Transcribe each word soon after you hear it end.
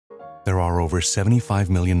there are over 75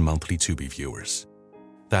 million monthly Tubi viewers.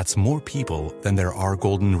 That's more people than there are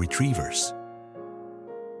golden retrievers.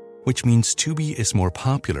 Which means Tubi is more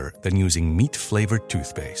popular than using meat-flavored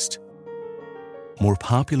toothpaste. More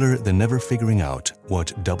popular than never figuring out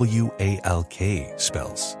what WALK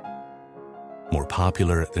spells. More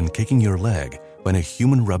popular than kicking your leg when a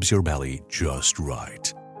human rubs your belly just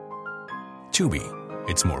right. Tubi,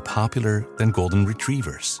 it's more popular than golden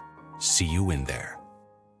retrievers. See you in there.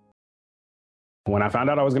 When I found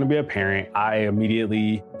out I was going to be a parent, I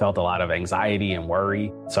immediately felt a lot of anxiety and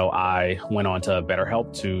worry. So I went on to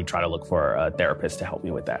BetterHelp to try to look for a therapist to help me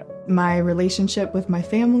with that. My relationship with my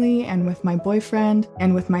family and with my boyfriend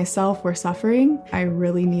and with myself were suffering. I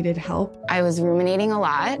really needed help. I was ruminating a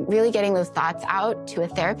lot. Really getting those thoughts out to a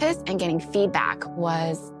therapist and getting feedback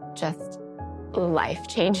was just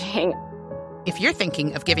life-changing. If you're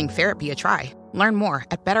thinking of giving therapy a try, learn more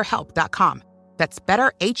at BetterHelp.com. That's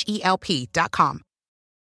BetterHelp.com.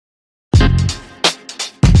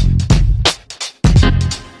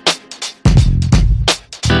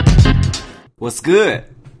 What's good?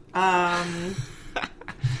 I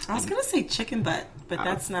was gonna say chicken butt, but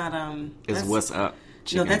that's not It's what's up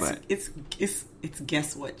chicken butt. It's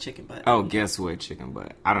guess what chicken butt. Oh, guess what chicken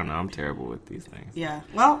butt. I don't know. I'm terrible with these things. Yeah.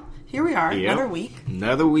 Well, here we are. Yep. Another week.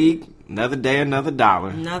 Another week. Another day. Another dollar.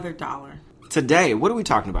 Another dollar. Today, what are we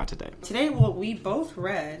talking about today? Today, well, we both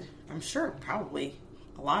read, I'm sure probably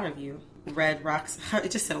a lot of you read Roxanne. I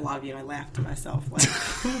just said a lot of you and I laughed to myself. Like,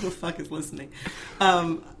 who the fuck is listening?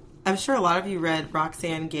 I'm sure a lot of you read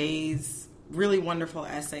Roxane Gay's really wonderful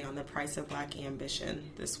essay on the price of Black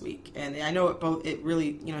ambition this week. And I know it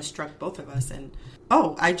really, struck both of us. And,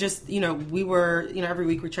 I just, we were, every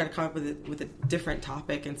week we try to come up with a different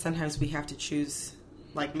topic. And sometimes we have to choose,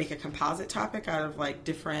 like, make a composite topic out of, like,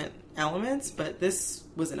 different elements, but this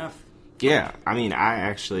was enough. Yeah, I mean, I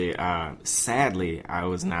actually, sadly, I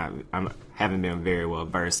haven't been very well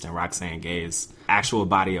versed in Roxane Gay's actual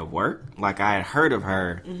body of work. Like, I had heard of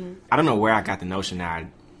her. Mm-hmm. I don't know where I got the notion that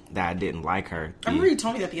I didn't like her. I remember you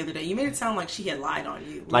told me that the other day. You made it sound like she had lied on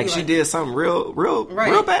you. Like she did something real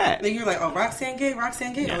bad. Then you were like, oh, Roxane Gay.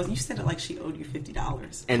 Yeah. You said it like she owed you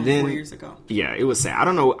 $50 and then 4 years ago. Yeah, it was sad. I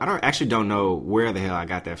don't know where the hell I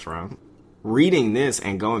got that from. Reading this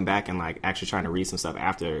and going back and like actually trying to read some stuff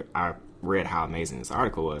after I read how amazing this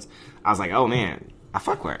article was, I was like, oh man, I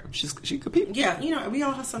fuck with her. She could be. Yeah, we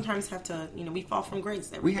all sometimes have to, we fall from grace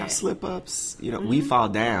every day. We have slip ups, we fall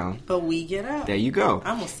down. But we get up. There you go. I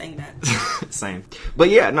almost sang that. Same. But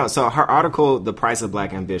yeah, no, so her article, The Price of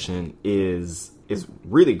Black Ambition, is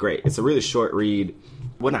really great. It's a really short read.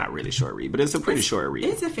 Well, not really short read, but it's a pretty short read.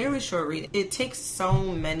 It's a fairly short read. It takes so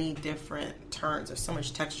many different turns. There's so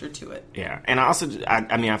much texture to it. Yeah. And I also,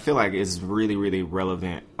 I feel like it's really, really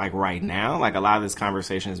relevant, like, right now. Like, a lot of this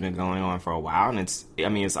conversation has been going on for a while, and it's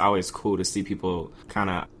always cool to see people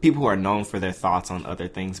who are known for their thoughts on other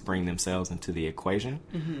things bring themselves into the equation,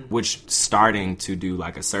 which starting to do,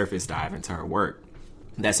 like, a surface dive into her work.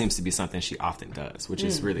 That seems to be something she often does, which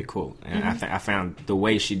is really cool. And I found the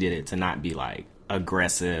way she did it to not be, like,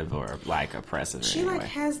 aggressive or like oppressive. She like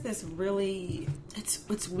has this really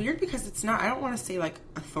it's weird because it's not, I don't want to say like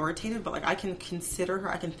authoritative, but like I can consider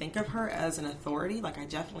her, I can think of her as an authority. Like I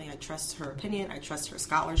trust her opinion, I trust her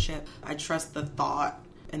scholarship, I trust the thought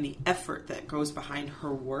and the effort that goes behind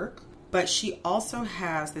her work. But she also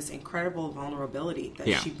has this incredible vulnerability that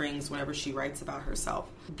she brings whenever she writes about herself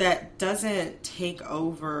that doesn't take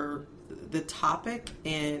over the topic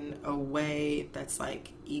in a way that's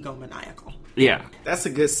like egomaniacal. Yeah, that's a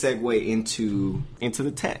good segue into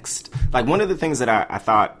the text. Like one of the things that I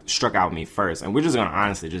thought struck out with me first, and we're just going to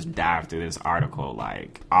honestly just dive through this article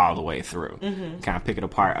like all the way through, kind of pick it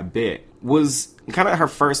apart a bit, was kind of her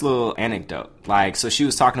first little anecdote. Like, so she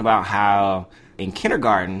was talking about how in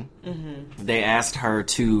kindergarten, they asked her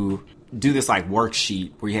to do this like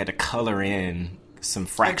worksheet where you had to color in some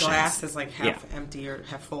fractions. The glass is like half empty or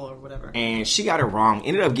half full or whatever. And she got it wrong.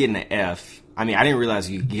 Ended up getting an F. I mean, I didn't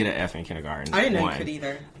realize you could get an F in kindergarten. I didn't know you could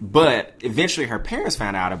either. But eventually her parents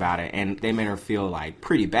found out about it and they made her feel like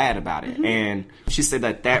pretty bad about it. And she said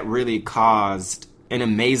that really caused an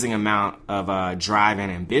amazing amount of drive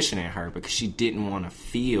and ambition in her because she didn't want to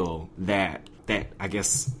feel that I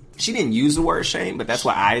guess... She didn't use the word shame, but that's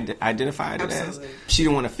what I identified it as. She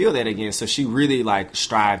didn't want to feel that again, so she really like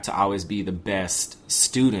strived to always be the best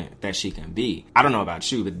student that she can be. I don't know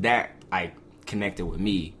about you, but that like connected with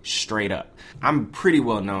me straight up. I'm pretty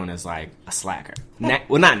well known as like a slacker.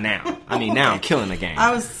 Well, not now. I mean, now I'm killing the game.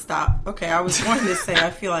 I was wanting to say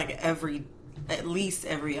I feel like every at least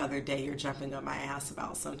every other day you're jumping up my ass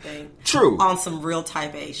about something. True. On some real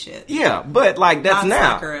type A shit. Yeah, but like that's not now.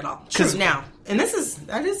 Slacker at all. True, now. And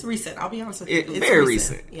that is recent. I'll be honest with you. It's very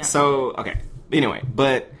recent. Yeah. So, okay. Anyway,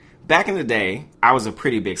 but back in the day, I was a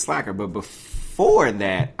pretty big slacker. But before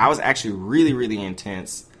that, I was actually really, really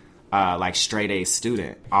intense, like straight A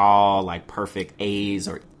student. All like perfect A's.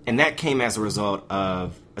 And that came as a result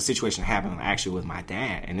of a situation happening actually with my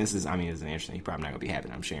dad. And this is interesting. You're probably not going to be happy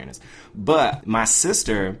that I'm sharing this. But my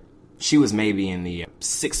sister, she was maybe in the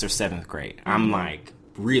 6th or 7th grade. Mm-hmm. I'm like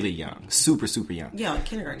really young, super, super young. Yeah, like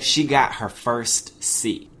kindergarten. She got her first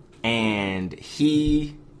C. And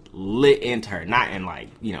he lit into her. Not in like,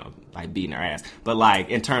 like beating her ass. But like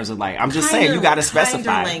in terms of like, I'm just saying you got to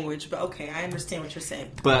specify. Language, but okay, I understand what you're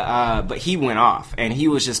saying. But he went off and he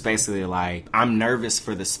was just basically like, I'm nervous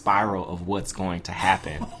for the spiral of what's going to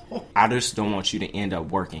happen. I just don't want you to end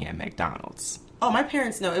up working at McDonald's. Oh, my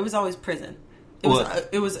parents know. It was always prison.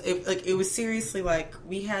 It was seriously like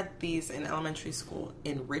we had these in elementary school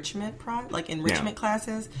enrichment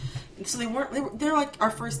classes. And so they're like our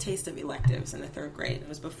first taste of electives in the 3rd grade. It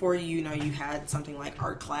was before you had something like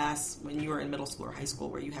art class when you were in middle school or high school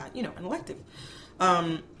where you had an elective.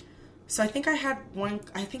 So I think I had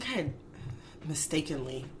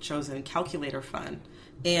mistakenly chosen calculator fun.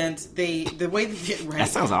 And the way they get right. That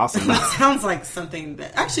sounds awesome. That sounds like something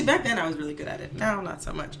that actually back then I was really good at it. Now not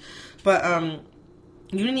so much. But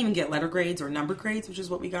you didn't even get letter grades or number grades, which is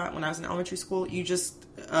what we got when I was in elementary school. You just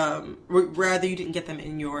rather you didn't get them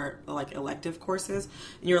in your like elective courses.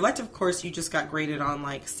 In your elective course, you just got graded on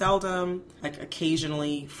like seldom, like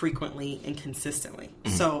occasionally, frequently, and consistently.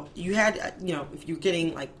 Mm-hmm. So you had if you're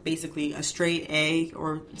getting like basically a straight A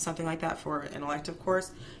or something like that for an elective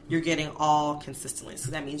course, you're getting all consistently.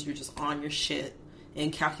 So that means you're just on your shit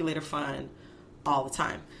in calculator fun all the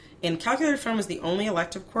time. And calculator fun was the only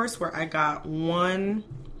elective course where I got one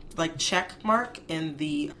like check mark in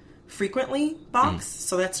the frequently box.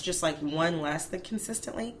 So that's just like one less than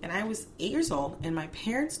consistently. And I was 8 years old and my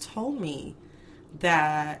parents told me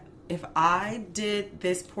that if I did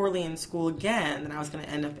this poorly in school again, then I was going to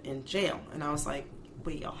end up in jail. And I was like,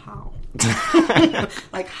 wait, how?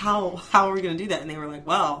 Like, how are we going to do that? And they were like,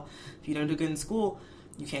 well, if you don't do good in school,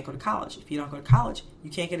 you can't go to college. If you don't go to college,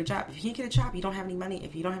 you can't get a job. If you can't get a job, you don't have any money.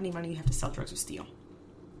 If you don't have any money, you have to sell drugs or steal.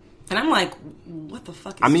 And I'm like, what the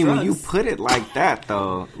fuck is drugs? When you put it like that,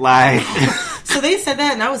 though, like... So they said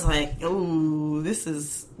that, and I was like, oh, this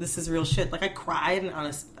is real shit. Like, I cried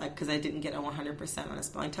because I didn't get a 100% on a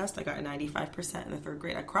spelling test. I got a 95% in the 3rd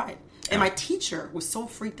grade. I cried. And my teacher was so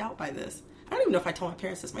freaked out by this. I don't even know if I told my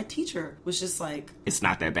parents this. My teacher was just like... It's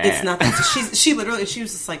not that bad. It's not that... She literally... She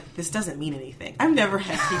was just like, this doesn't mean anything. I've never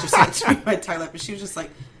had a teacher say that to me my entire life. But she was just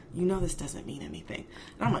like, this doesn't mean anything.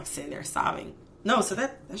 And I'm like sitting there sobbing. No, so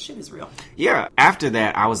that shit is real. Yeah. After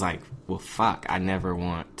that, I was like, well, fuck. I never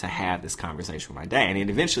want to have this conversation with my dad. And it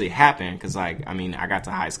eventually happened because, I got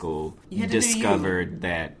to high school, discovered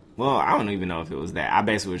that... Well, I don't even know if it was that. I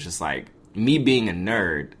basically was just like... Me being a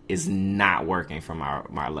nerd is not working for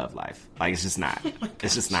my love life. Like, it's just not.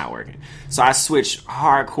 It's just not working. So I switched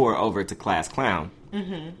hardcore over to class clown.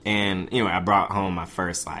 Mm-hmm. And, I brought home my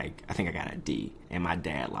first, I think I got a D. And my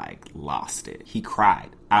dad, lost it. He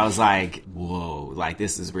cried. I was like, whoa,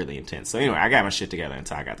 this is really intense. So anyway, I got my shit together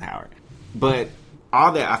until I got to Howard. But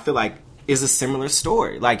all that, I feel like, is a similar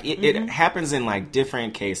story. It happens in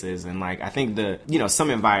different cases, and I think some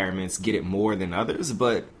environments get it more than others.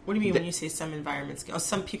 But what do you mean when you say some environments?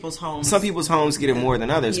 Some people's homes. Some people's homes get it more than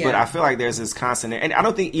others. Yeah. But I feel like there's this constant, and I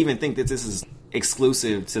don't think that this is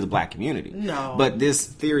exclusive to the black community. No. But this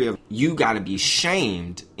theory of you got to be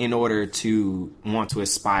shamed in order to want to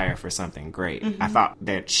aspire for something great. Mm-hmm. I thought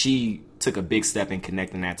that she took a big step in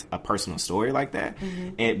connecting that to a personal story like that.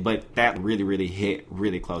 Mm-hmm. But that really, really hit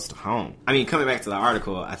really close to home. Coming back to the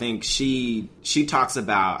article, I think she talks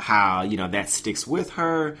about how, that sticks with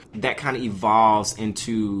her. That kind of evolves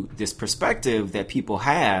into this perspective that people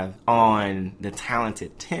have on the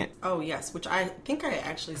talented 10th. Oh, yes, which I think I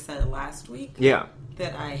actually said last week. Yeah.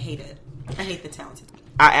 That I hate it. I hate the talented.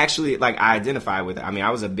 I actually, I identify with it.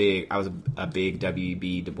 I was a big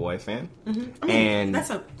W.E.B. Du Bois fan. Mm-hmm. And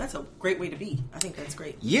that's a great way to be. I think that's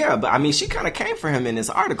great. Yeah, but she kind of came for him in this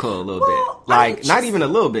article a little bit. Not even a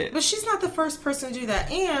little bit. But she's not the first person to do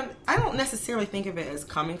that. And I don't necessarily think of it as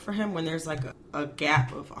coming for him when there's a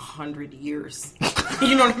gap of 100 years.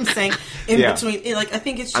 You know what I'm saying? In between. I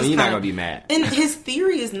think it's just you're not going to be mad. And his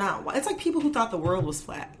theory is not... It's like people who thought the world was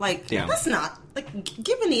flat. That's not...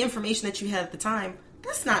 given the information that you had at the time...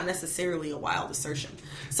 that's not necessarily a wild assertion.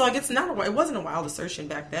 So like it wasn't a wild assertion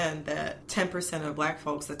back then that 10% of black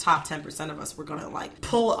folks, the top 10% of us, were gonna like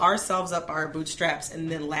pull ourselves up our bootstraps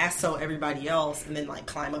and then lasso everybody else and then like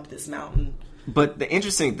climb up this mountain. But the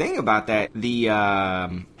interesting thing about that,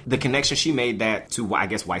 the connection she made that to, I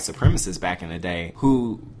guess, white supremacists back in the day,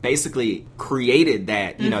 who basically created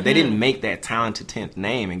that, you know, they didn't make that Talented 10th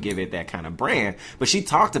name and give it that kind of brand, but she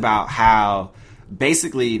talked about how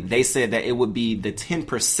basically they said that it would be the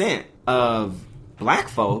 10% of black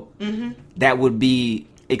folk that would be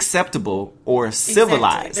acceptable or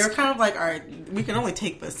civilized. Exactly. They're kind of like, all right, we can only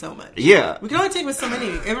take but so much. Yeah. We can only take but so many.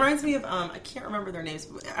 It reminds me of, I can't remember their names.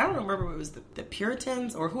 I don't remember if it was the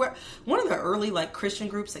Puritans or whoever. One of the early, like, Christian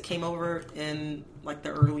groups that came over in, like,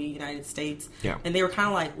 the early United States. Yeah. And they were kind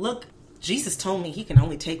of like, look, Jesus told me he can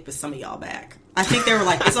only take but some of y'all back. I think they were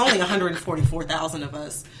like, it's only 144,000 of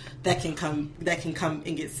us that can come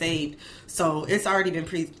and get saved. So it's already been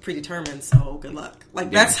predetermined. So good luck.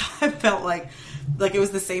 Like that's how I felt like it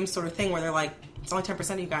was the same sort of thing where they're like, it's only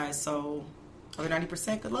 10% of you guys. So other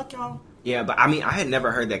 90%, good luck, y'all. Yeah, but I mean, I had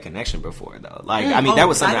never heard that connection before though. Like, I mean, that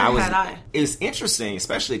was something it's interesting,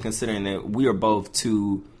 especially considering that we are both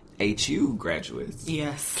two HU graduates.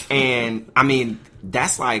 Yes. And I mean,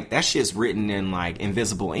 that's like, that shit's written in like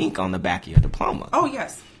invisible ink on the back of your diploma. Oh,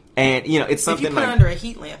 yes. And, you know, it's something if you put like, it under a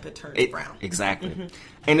heat lamp, it turns brown. Exactly. Mm-hmm.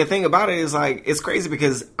 And the thing about it is, like, it's crazy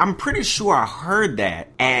because I'm pretty sure I heard that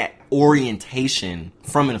at orientation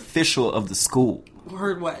from an official of the school.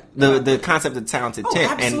 Heard what? The concept of Talented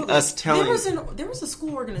 10th. And us telling... There was a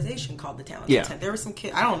school organization called the Talented 10th. There were some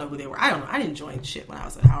kids... I don't know who they were. I don't know. I didn't join shit when I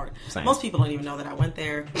was at Howard. Same. Most people don't even know that I went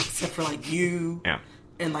there, except for, like, you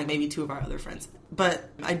and, like, maybe two of our other friends. But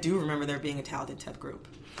I do remember there being a Talented 10th group.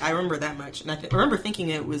 I remember that much. And I remember thinking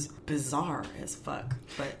it was bizarre as fuck.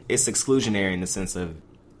 But it's exclusionary in the sense of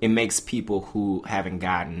it makes people who haven't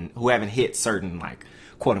hit certain, like,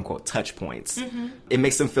 quote unquote touch points. Mm-hmm. It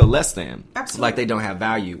makes them feel less than. Absolutely. Like they don't have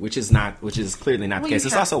value, which is clearly not the case.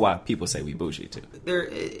 It's also why people say we bougie too.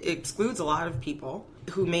 It excludes a lot of people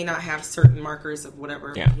who may not have certain markers of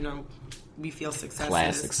whatever, you know, we feel success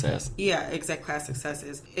class is. Success. Yeah, exact class success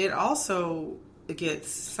is. It also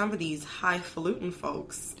gets some of these highfalutin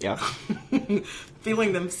folks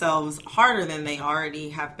feeling themselves harder than they already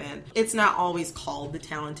have been. It's not always called the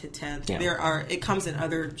Talented 10th. Yeah. It comes in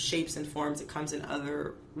other shapes and forms. It comes in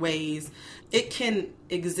other ways. It can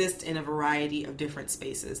exist in a variety of different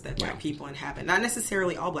spaces that black people inhabit. Not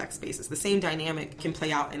necessarily all black spaces. The same dynamic can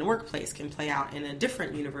play out in a workplace, can play out in a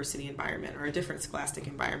different university environment or a different scholastic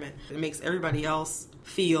environment. It makes everybody else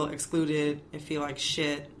feel excluded and feel like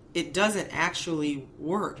shit. It doesn't actually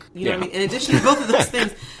work. You know what I mean? In addition to both of those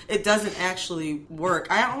things, it doesn't actually work.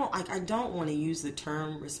 I don't want to use the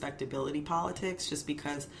term respectability politics just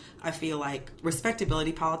because I feel like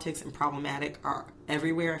respectability politics and problematic are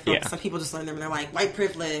everywhere. I feel like some people just learn them and they're like white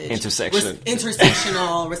privilege,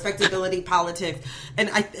 intersectional, respectability politics. And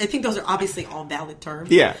I think those are obviously all valid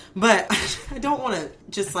terms. Yeah. But I don't want to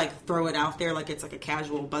just like throw it out there like it's like a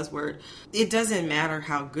casual buzzword. It doesn't matter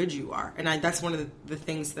how good you are. And that's one of the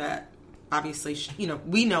things that obviously, you know,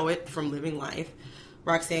 we know it from living life.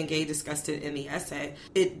 Roxane Gay discussed it in the essay.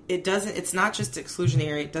 It's not just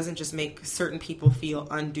exclusionary. It doesn't just make certain people feel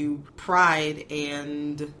undue pride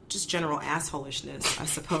and just general assholishness, I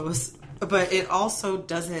suppose. But it also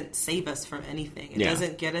doesn't save us from anything. It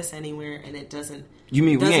doesn't get us anywhere, and it doesn't... You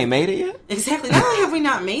mean we ain't made it yet? Exactly. Not only have we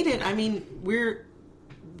not made it, I mean,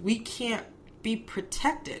 we can't be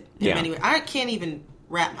protected in many ways. I can't even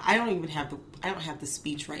wrap... I don't have the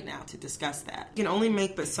speech right now to discuss that. We can only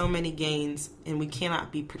make but so many gains, and we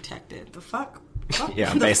cannot be protected. The fuck?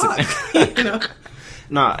 Yeah, basically. Fuck? You know?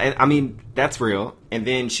 No, I mean, that's real. And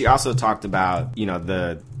then she also talked about, you know,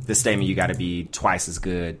 the statement, you got to be twice as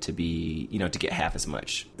good to be, you know, to get half as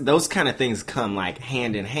much. Those kind of things come like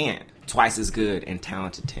hand in hand. Twice as good and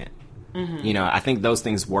Talented 10. Mm-hmm. You know, I think those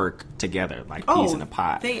things work together like peas in a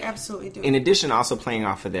pod. They absolutely do. In addition, also playing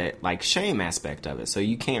off of that like shame aspect of it. So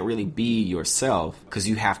you can't really be yourself because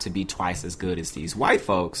you have to be twice as good as these white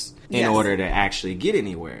folks in order to actually get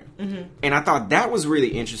anywhere. Mm-hmm. And I thought that was really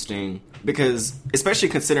interesting because, especially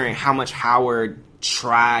considering how much Howard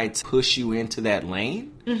tried to push you into that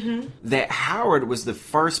lane, that Howard was the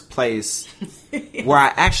first place where I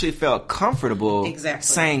actually felt comfortable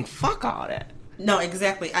saying fuck all that. No,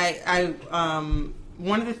 exactly. I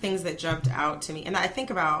one of the things that jumped out to me, and I think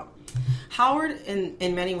about Howard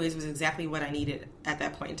in many ways was exactly what I needed at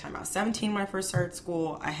that point in time. I was 17 when I first started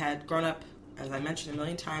school. I had grown up as I mentioned a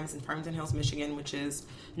million times, in Farmington Hills, Michigan, which is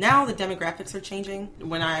now the demographics are changing.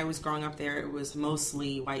 When I was growing up there, it was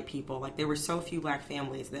mostly white people. Like, there were so few black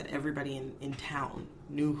families that everybody in town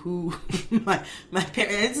knew who my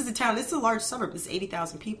parents. This is a town. This is a large suburb. This is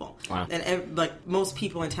 80,000 people. Wow. And like most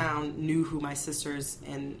people in town knew who my sisters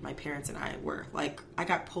and my parents and I were. Like, I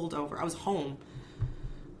got pulled over. I was home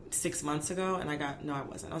 6 months ago, and I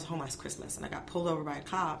wasn't. I was home last Christmas, and I got pulled over by a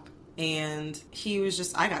cop. And he was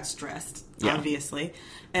just, I got stressed, obviously.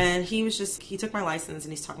 And he took my license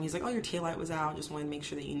and he's talking, he's like, oh, your taillight was out. Just wanted to make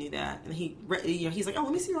sure that you knew that. And he's like, oh,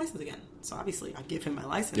 let me see your license again. So obviously I give him my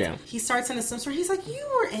license. Yeah. He starts into some story. He's like, you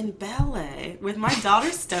were in ballet with my daughter,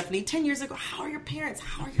 Stephanie, 10 years ago. How are your parents?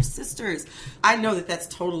 How are your sisters? I know that that's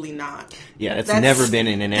totally not. Yeah, that's never been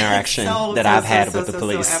an interaction that I've had with the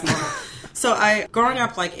police. So growing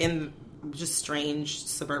up like in just strange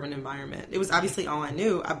suburban environment. It was obviously all I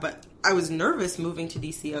knew, but I was nervous moving to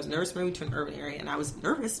DC. I was nervous moving to an urban area, and I was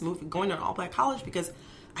nervous going to an all-black college because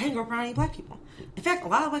I didn't grow up around any black people. In fact, a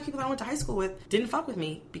lot of black people that I went to high school with didn't fuck with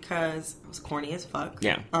me because I was corny as fuck.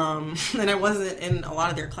 Yeah. And I wasn't in a lot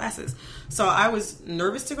of their classes. So I was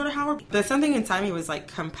nervous to go to Howard, but something inside me was like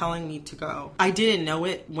compelling me to go. I didn't know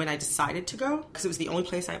it when I decided to go because it was the only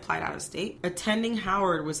place I applied out of state. Attending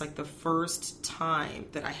Howard was like the first time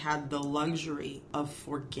that I had the luxury of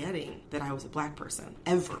forgetting that I was a black person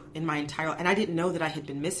ever in my entire life. And I didn't know that I had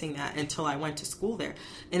been missing that until I went to school there.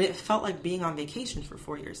 And it felt like being on vacation for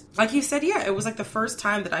 4 years. Like you said, yeah, it was like the first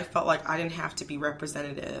time that I felt like I didn't have to be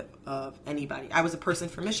representative of anybody. I was a person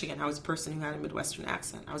from Michigan. I was a person who had a Midwestern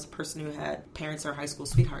accent. I was a person who had parents or high school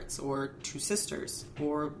sweethearts or two sisters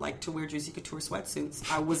or like to wear Juicy Couture sweatsuits.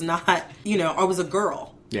 I was not, I was a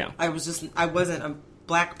girl. Yeah. I wasn't a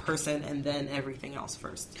black person and then everything else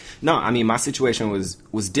first. No, I mean, my situation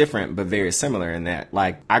was different but very similar in that,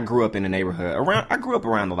 like, I grew up in a neighborhood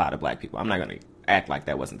around a lot of black people. I'm not going to act like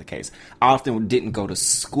that wasn't the case. I often didn't go to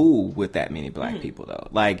school with that many black people, though.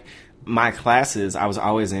 Like, my classes, I was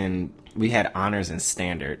always in, we had honors and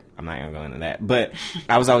standard. I'm not going to go into that. But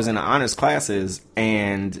I was always in the honors classes,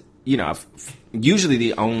 and,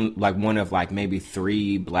 usually one of maybe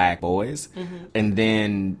 3 black boys. Mm-hmm. And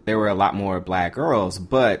then there were a lot more black girls,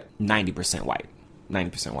 but 90% white.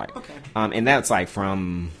 90% white. Okay. And that's like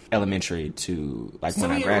from elementary to when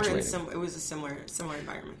I graduated. It was a similar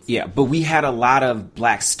environment. Yeah, but we had a lot of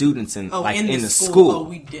black students in the school. Oh,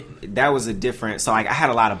 we didn't. That was a different. So I had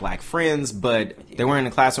a lot of black friends, but they weren't in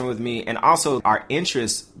the classroom with me, and also our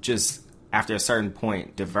interests just after a certain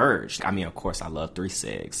point diverged. I mean, of course, I love 3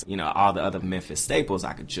 Cigs. All the other Memphis staples,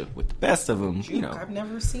 I could joke with the best of them. I've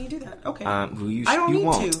never seen you do that. Okay. I don't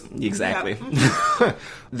need to. Exactly. Yeah.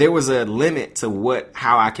 There was a limit to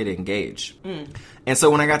how I could engage. And so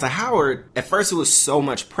when I got to Howard, at first it was so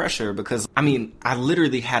much pressure because, I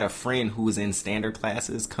literally had a friend who was in standard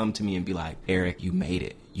classes come to me and be like, Eric, you made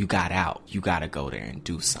it. You got out. You got to go there and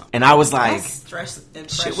do something. And I was like, that's stress and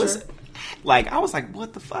pressure. I was like,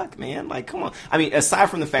 what the fuck, man? Like, come on. Aside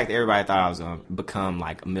from the fact that everybody thought I was going to become,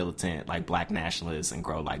 like, a militant, like, black nationalist and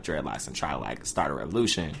grow, like, dreadlocks and try to, like, start a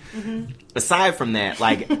revolution. Mm-hmm. Aside from that,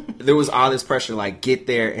 like, there was all this pressure, like, get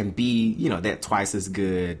there and be, that twice as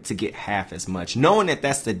good to get half as much. Knowing that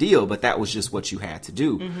that's the deal, but that was just what you had to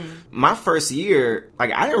do. Mm-hmm. My first year,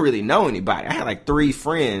 like, I didn't really know anybody. I had, like, 3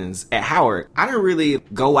 friends at Howard. I didn't really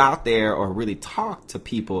go out there or really talk to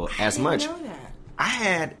people as much. Know that. I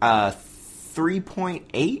had 3.8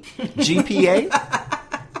 GPA.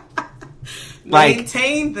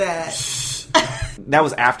 Maintain that. That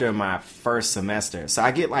was after my first semester. So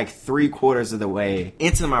I get like 3/4 of the way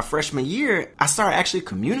into my freshman year. I started actually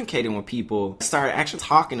communicating with people. I started actually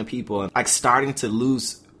talking to people and like starting to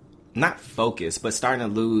lose, not focus, but starting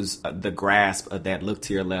to lose the grasp of that look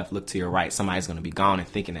to your left, look to your right. Somebody's going to be gone and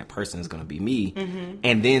thinking that person is going to be me. Mm-hmm.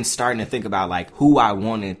 And then starting to think about like who I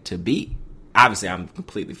wanted to be. Obviously, I'm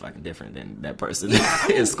completely fucking different than that person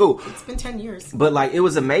in school. It's been 10 years. But, like, it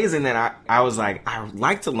was amazing that I was like, I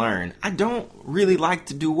like to learn. I don't really like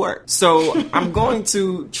to do work. So, I'm going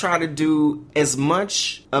to try to do as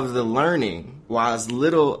much of the learning while as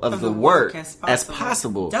little of the work as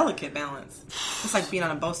possible. Delicate balance. It's like being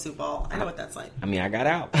on a BOSU ball. I know what that's like. I got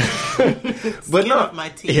out. But no, off my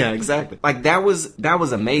teeth. Yeah, exactly. Like that was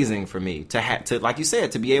amazing for me to like you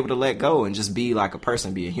said, to be able to let go and just be like a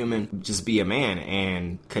person, be a human, just be a man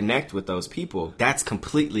and connect with those people. That's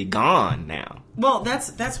completely gone now. Well,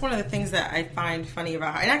 that's one of the things that I find funny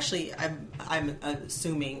about her. And actually, I'm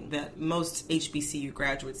assuming that most HBCU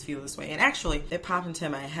graduates feel this way. And actually, it popped into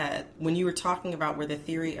my head when you were talking about where the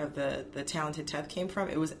theory of the talented 10th came from.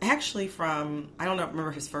 It was actually from, I don't know,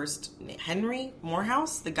 remember his first name, Henry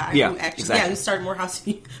Morehouse, the guy who actually, who started Morehouse,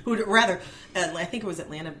 I think it was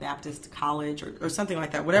Atlanta Baptist College or something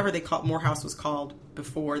like that. Whatever they called Morehouse was called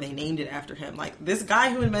before they named it after him. Like, this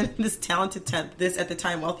guy who invented this talented 10th, this at the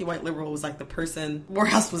time wealthy white liberal, was like the person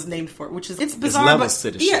Morehouse was named for, which is, it's bizarre. It's levels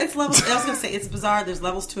to the shit. Yeah, it's levels. I was going to say, it's bizarre. There's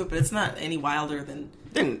levels to it, but it's not any wilder than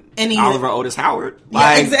any Oliver Otis Howard.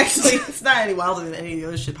 Yeah, exactly. It's not any wilder than any of the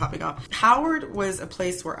other shit popping off. Howard was a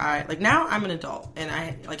place where now I'm an adult, and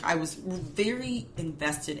I was very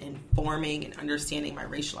invested in forming and understanding my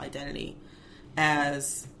racial identity I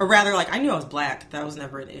knew I was black. That was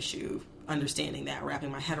never an issue, understanding that, wrapping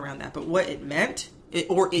my head around that. But what it meant,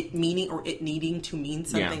 it needing to mean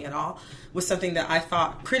something at all, was something that I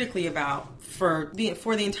thought critically about for the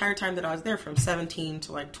entire time that I was there, from 17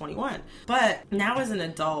 to like 21. But now as an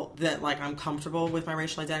adult, that like I'm comfortable with my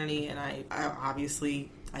racial identity, and I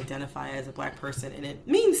obviously identify as a black person, and it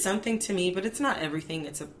means something to me, but it's not everything.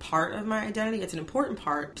 It's a part of my identity. It's an important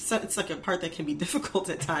part. So it's like a part that can be difficult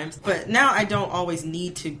at times. But now I don't always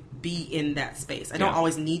need to be in that space. I don't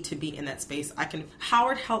always need to be in that space.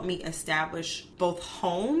 Howard helped me establish both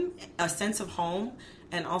home, a sense of home,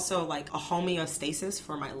 and also like a homeostasis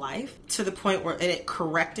for my life, to the point where it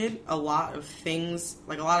corrected a lot of things.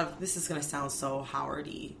 Like this is going to sound so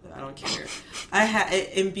Howard-y, but I don't care.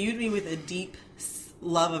 It imbued me with a deep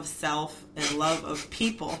love of self and love of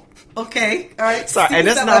people. Okay, all right. Sorry, and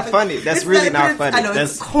that's not funny. That's really not funny. I know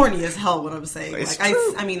it's corny as hell what I'm saying. It's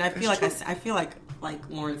true. I feel like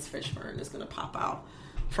Lawrence Fishburne is going to pop out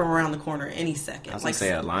from around the corner any second. I was going to say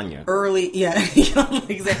Alanya.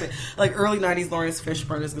 Exactly. Like early 90s Lawrence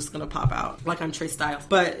Fishburne is just going to pop out. Like I'm Trey Styles.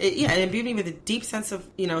 But it imbued me with a deep sense of,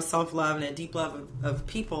 self-love and a deep love of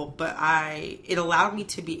people. But it allowed me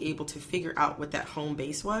to be able to figure out what that home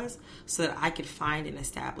base was, so that I could find and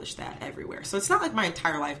establish that everywhere. So it's not like my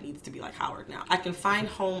entire life needs to be like Howard now. I can find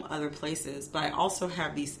home other places, but I also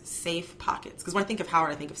have these safe pockets. Because when I think of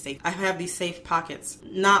Howard, I think of safe. I have these safe pockets.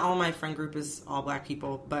 Not all my friend group is all black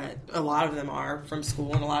people, but a lot of them are from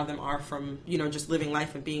school, and a lot of them are from, just living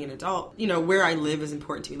life and being an adult. Where I live is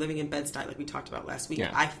important to me. Living in Bed-Stuy, like we talked about last week,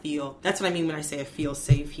 that's what I mean when I say I feel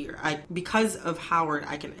safe here. Because of Howard,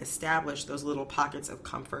 I can establish those little pockets of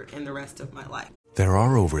comfort in the rest of my life. There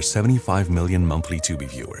are over 75 million monthly Tubi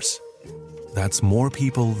viewers. That's more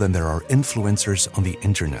people than there are influencers on the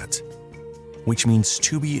internet, which means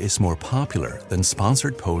Tubi is more popular than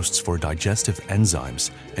sponsored posts for digestive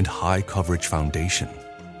enzymes and high coverage foundation.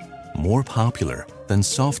 More popular than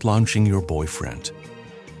soft launching your boyfriend.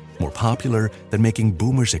 More popular than making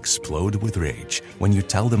boomers explode with rage when you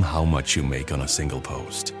tell them how much you make on a single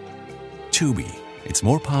post. Tubi, it's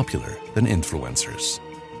more popular than influencers.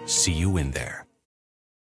 See you in there.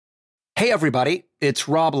 Hey everybody, it's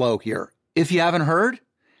Rob Lowe here. If you haven't heard,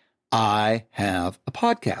 I have a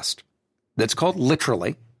podcast that's called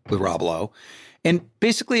Literally with Rob Lowe. And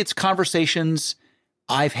basically it's conversations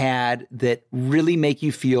I've had that really make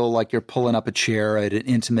you feel like you're pulling up a chair at an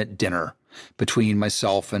intimate dinner between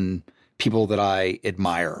myself and people that I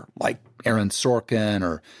admire, like Aaron Sorkin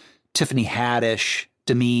or Tiffany Haddish,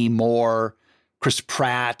 Demi Moore, Chris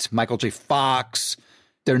Pratt, Michael J. Fox.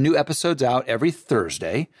 There are new episodes out every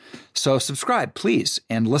Thursday. So subscribe, please,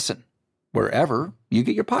 and listen wherever you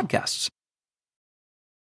get your podcasts.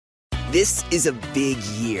 This is a big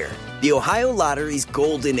year. The Ohio Lottery's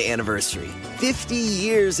golden anniversary. 50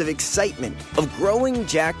 years of excitement, of growing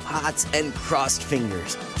jackpots and crossed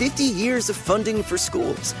fingers. 50 years of funding for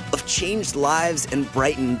schools, of changed lives and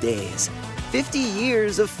brightened days. 50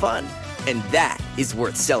 years of fun. And that is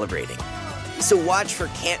worth celebrating. So watch for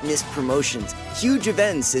can't-miss promotions, huge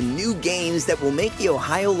events, and new games that will make the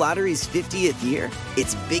Ohio Lottery's 50th year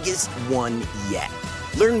its biggest one yet.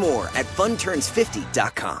 Learn more at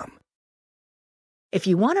funturns50.com. If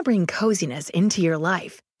you want to bring coziness into your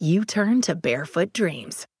life, you turn to Barefoot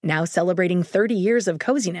Dreams. Now celebrating 30 years of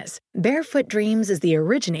coziness, Barefoot Dreams is the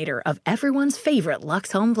originator of everyone's favorite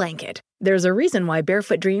Luxe Home blanket. There's a reason why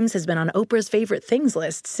Barefoot Dreams has been on Oprah's favorite things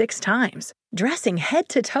list 6 times. Dressing head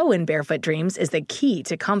to toe in Barefoot Dreams is the key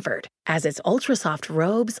to comfort, as its ultra-soft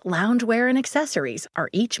robes, loungewear, and accessories are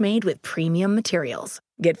each made with premium materials.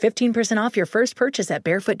 Get 15% off your first purchase at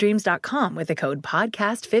barefootdreams.com with the code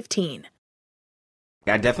PODCAST15.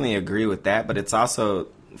 I definitely agree with that, but it's also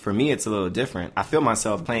for me, it's a little different. I feel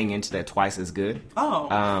myself playing into that twice as good.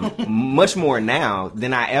 Oh. Much more now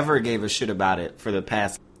than I ever gave a shit about it for the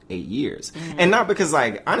past 8 years. And not because,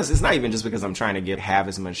 like, honestly, it's not even just because I'm trying to have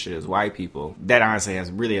as much shit as white people. That honestly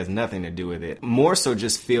has nothing to do with it. More so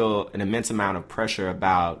just feel an immense amount of pressure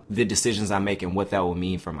about the decisions I make and what that will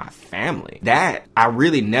mean for my family. That I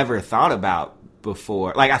really never thought about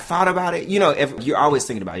before. Like, I thought about it, if you're always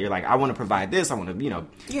thinking about it, you're like, I want to provide this, I want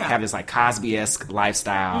to, have this like Cosby-esque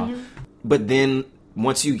lifestyle. But then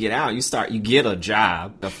once you get out, you get a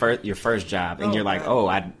job, your first job, and you're like, oh,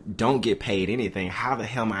 I don't get paid anything. How the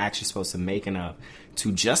hell am I actually supposed to make enough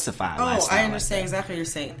to justify a lifestyle? I understand exactly what you're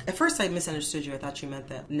saying. At first, I misunderstood you. I thought you meant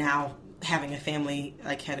that now having a family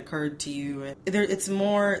like had occurred to you. It's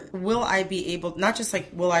more, will I be able, not just like,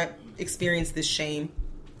 will I experience this shame,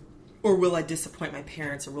 or will I disappoint my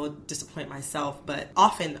parents, or will I disappoint myself, but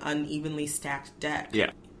often unevenly stacked deck. Yeah.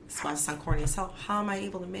 So I sound corny as hell. How am I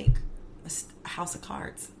able to make a house of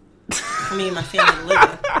cards? I mean, my family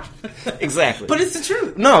live in. Exactly. But it's the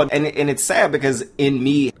truth. No, and it's sad because in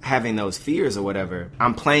me having those fears or whatever,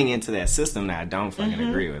 I'm playing into that system that I don't fucking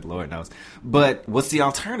agree with, Lord knows. But what's the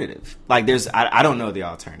alternative? Like, I don't know the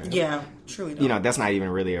alternative. Yeah, truly don't. That's not even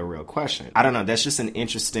really a real question. I don't know. That's just an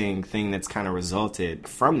interesting thing that's kind of resulted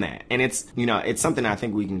from that. And it's something I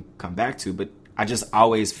think we can come back to, but I just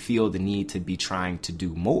always feel the need to be trying to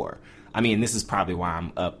do more. I mean, this is probably why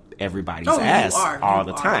I'm up everybody's ass all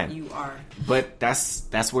the time. You are. But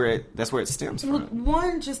that's where it stems from.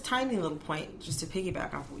 One just tiny little point, just to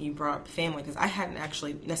piggyback off what you brought up, family, because I hadn't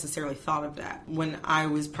actually necessarily thought of that when I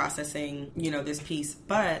was processing, this piece.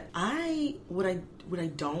 But what I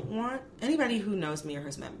don't want, anybody who knows me or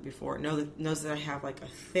has met me before knows that I have like a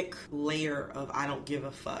thick layer of I don't give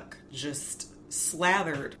a fuck just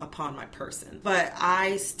slathered upon my person. But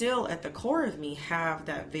I still, at the core of me, have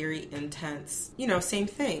that very intense, same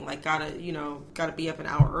thing. Like, gotta be up an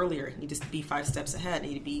hour earlier. Need to be 5 steps ahead.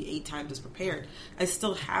 Need to be 8 times as prepared. I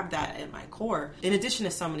still have that at my core. In addition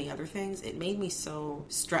to so many other things, it made me so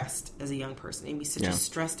stressed as a young person. It made me such a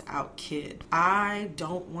stressed out kid. I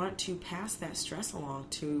don't want to pass that stress along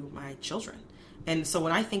to my children. And so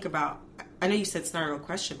when I think about, I know you said it's not a real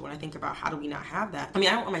question, but when I think about how do we not have that, I mean,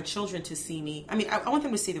 I don't want my children to see me, I want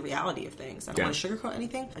them to see the reality of things. I don't want to sugarcoat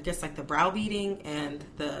anything. I guess like the browbeating and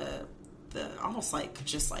the almost like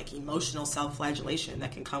just like emotional self-flagellation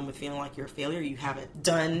that can come with feeling like you're a failure. You haven't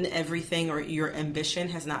done everything, or your ambition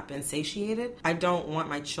has not been satiated. I don't want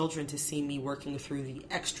my children to see me working through the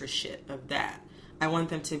extra shit of that. I want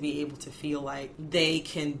them to be able to feel like they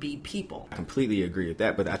can be people. I completely agree with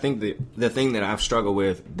that. But I think the thing that I've struggled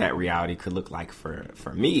with that reality could look like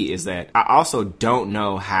for me is that I also don't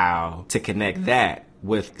know how to connect that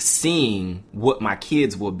with seeing what my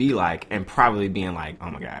kids will be like and probably being like, oh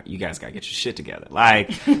my God, you guys gotta get your shit together.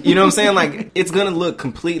 Like, you know what I'm saying? Like, it's gonna look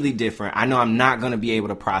completely different. I know I'm not gonna be able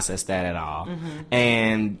to process that at all.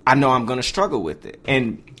 And I know I'm gonna struggle with it.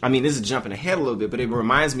 And I mean, this is jumping ahead a little bit, but it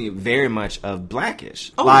reminds me very much of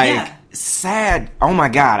Blackish. Oh, like, sad. Oh my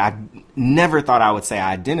God, I never thought I would say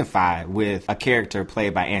I identify with a character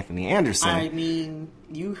played by Anthony Anderson. I mean,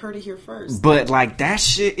 you heard it here first. But like, that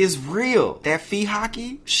shit is real. That fee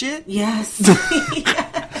hockey shit. Yes.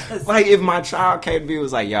 Yes. Like, if my child came to me and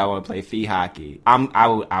was like, "Yo, I want to play fee hockey,"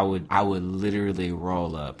 I would literally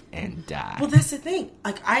roll up and die. Well, that's the thing.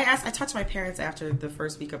 Like, I talked to my parents after the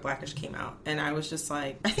first week of Blackish came out, and I was just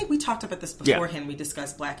like, I think we talked about this beforehand. We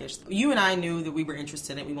discussed Blackish. You and I knew that we were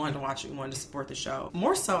interested in it. We wanted to watch it. We wanted to support the show.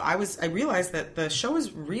 More so, I realized that the show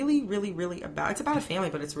is really, really, really it's about a family,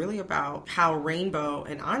 but it's really about how Rainbow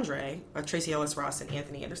and Andre, Tracy Ellis Ross and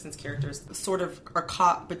Anthony Anderson's characters, sort of are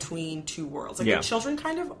caught between two worlds. Like, the children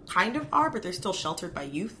kind of are, but they're still sheltered by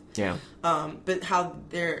youth. Yeah. But how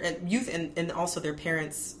their youth and also their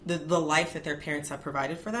parents, the life that their parents have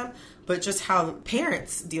provided for them, but just how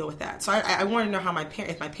parents deal with that. So I want to know how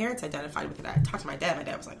if my parents identified with it. I talked to my dad. My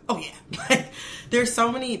dad was like, "Oh yeah." There's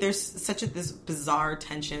such this bizarre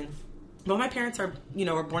tension. Well, my parents were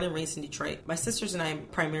born and raised in Detroit. My sisters and I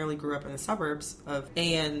primarily grew up in the suburbs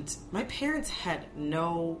and my parents had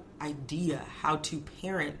no idea how to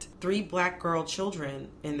parent 3 black girl children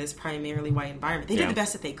in this primarily white environment. They did the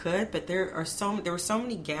best that they could, but there were so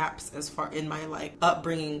many gaps as far in my like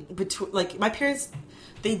upbringing between like my parents.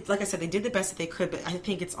 like I said, they did the best that they could, but I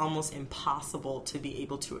think it's almost impossible to be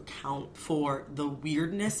able to account for the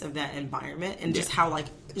weirdness of that environment and just how like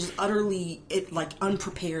just utterly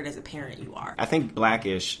unprepared as a parent you are. I think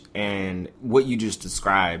Blackish and what you just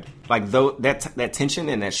described, like though that tension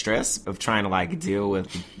and that stress of trying to like deal with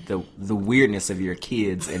the weirdness of your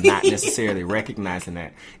kids and not necessarily recognizing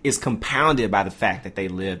that is compounded by the fact that they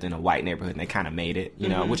lived in a white neighborhood and they kind of made it, you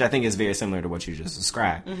know, which I think is very similar to what you just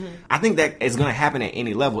described. I think that is going to happen at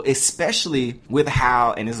any level, especially with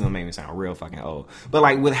how, and this is going to make me sound real fucking old, but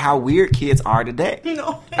like with how weird kids are today.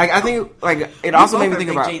 No. Like I think like it also made me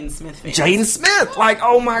think about Jaden Smith fans. Jaden Smith. Like,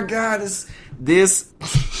 oh my God, this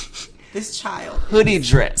child hoodie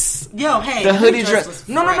dress. Yo, hey, the hoodie dress. Was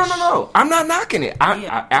no. I'm not knocking it.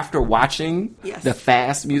 I, after watching Yes. the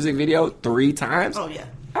Fast music video 3 times. Oh yeah.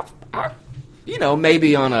 I, you know,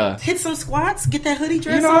 maybe on a hit some squats, get that hoodie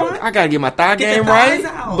dress you know, on. I gotta get my thigh Get game the thighs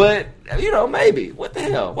right. out. But you know, maybe what the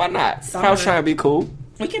hell? Why not? Summer. I was trying to be cool.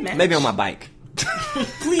 We can match. Maybe on my bike.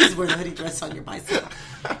 Please wear the hoodie dress on your bicycle.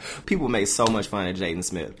 People make so much fun of Jaden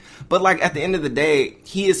Smith. But, like, at the end of the day,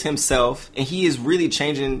 he is himself, and he is really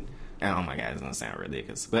changing... Oh, my God, it's going to sound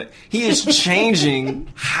ridiculous. But he is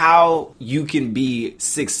changing how you can be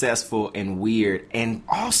successful and weird and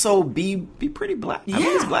also be pretty black. Yeah. I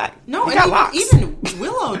mean, he's black. No, he and got locks. even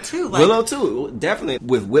Willow, too. Like, Willow, too. Definitely.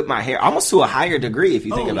 With Whip My Hair. Almost to a higher degree, if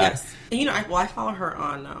you think about it. And you know, I follow her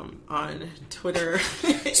on Twitter. So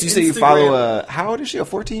you say you follow how old is she? A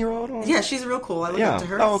 14-year-old? Yeah, she's real cool. I look up to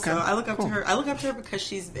her. Oh, okay. So I look up to her. I look up to her because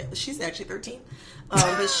she's actually 13,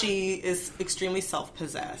 but she is extremely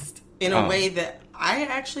self-possessed in a way that I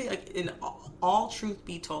actually like. In all truth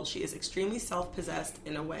be told, she is extremely self-possessed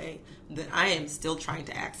in a way that I am still trying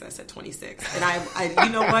to access at 26. And I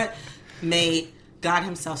you know what, May God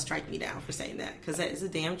himself strike me down for saying that, because that is the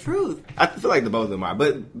damn truth. I feel like the both of them are,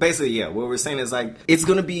 but basically, yeah, what we're saying is like it's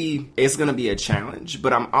gonna be a challenge,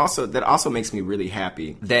 but that also makes me really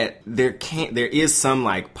happy that there is some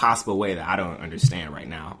like possible way that I don't understand right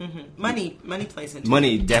now. Money plays into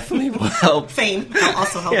money definitely will help. Fame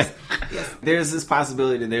also helps. Yeah. Yes. There's this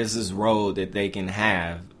possibility. There's this role that they can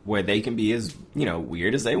have where they can be as, you know,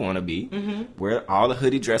 weird as they want to be. Wear all the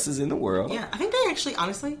hoodie dresses in the world. Yeah, I think they actually,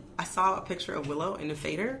 honestly, I saw a picture of Willow and the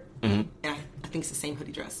Fader, and I think it's the same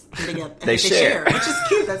hoodie dress. They share, which is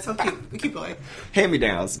cute. That's so cute. We keep going.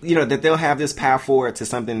 Hand-me-downs. You know, that they'll have this path forward to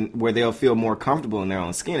something where they'll feel more comfortable in their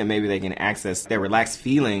own skin, and maybe they can access their relaxed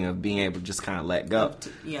feeling of being able to just kind of let go.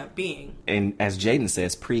 Being. And as Jaden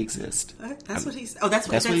says, pre-exist. That's what he's... Oh, that's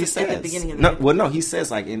what he says at the beginning of the video. No, he says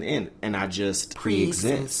like and I just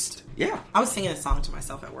pre-exist. Yeah. I was singing a song to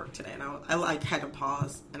myself at work today, and I like had to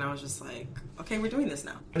pause, and I was just like, okay, we're doing this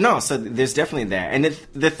now. No, so there's definitely that. And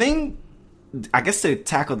the thing, I guess, to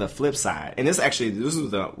tackle the flip side, and this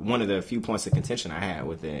was one of the few points of contention I had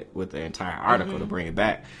with the entire article to bring it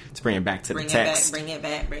back to the text. Bring it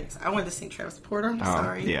back. I wanted to sing Travis Porter. I'm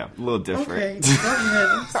sorry. Yeah, a little different. Okay, go ahead.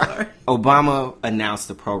 I'm sorry. Obama announced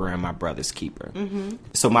the program My Brother's Keeper.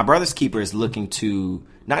 So My Brother's Keeper is looking to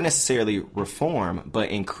not necessarily reform, but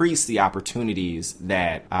increase the opportunities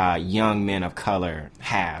that young men of color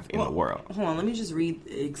have in the world. Hold on, let me just read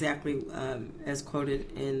exactly as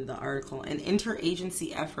quoted in the article. An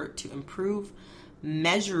interagency effort to improve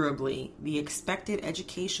measurably the expected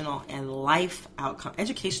educational and life outcome.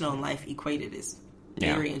 Educational and life equated is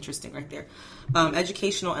very interesting right there.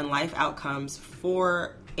 Educational and life outcomes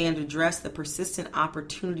for and address the persistent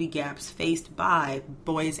opportunity gaps faced by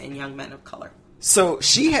boys and young men of color. So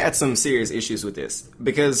she had some serious issues with this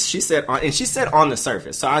because she said on the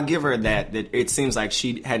surface, so I'll give her that it seems like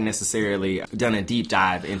she hadn't necessarily done a deep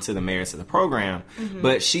dive into the merits of the program,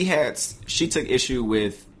 but she took issue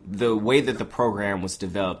with the way that the program was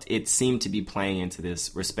developed. It seemed to be playing into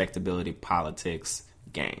this respectability politics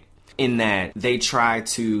game, in that they try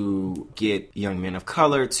to get young men of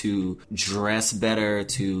color to dress better,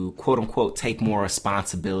 to quote unquote take more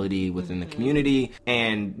responsibility within the community,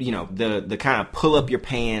 and you know the kind of pull up your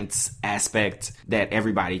pants aspect that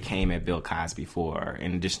everybody came at Bill Cosby for,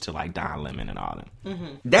 in addition to like Don Lemon and all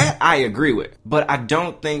them. That I agree with, but I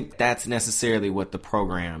don't think that's necessarily what the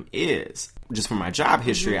program is. Just from my job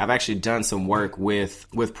history, I've actually done some work with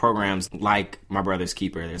programs like My Brother's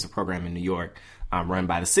Keeper. There's a program in New York run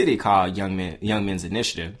by the city called Young Men's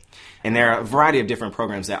Initiative. And there are a variety of different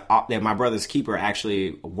programs that My Brother's Keeper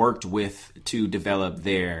actually worked with to develop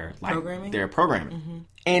their programming.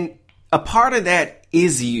 And a part of that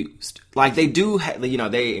is used. Like they do,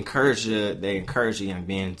 they encourage the young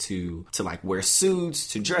men to like wear suits,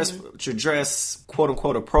 to dress quote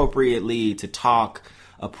unquote appropriately, to talk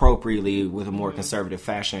appropriately with a more conservative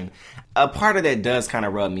fashion, a part of that does kind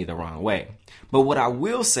of rub me the wrong way. But what I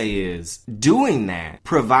will say is doing that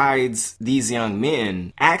provides these young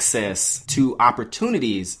men access to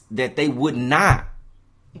opportunities that they would not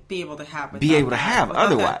be able to have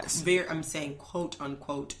otherwise. I'm saying quote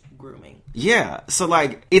unquote grooming. Yeah. So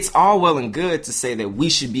like, it's all well and good to say that we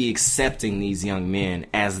should be accepting these young men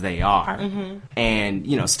as they are, and,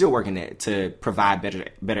 you know, still working to provide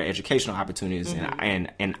better educational opportunities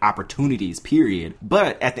and opportunities, period.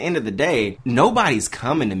 But at the end of the day, nobody's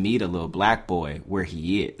coming to meet a little black boy where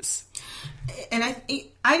he is. And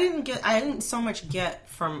I didn't so much get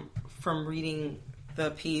from reading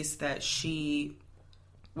the piece that she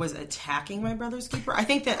was attacking my brother's keeper. I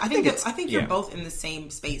think you're both in the same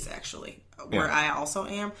space, actually, where I also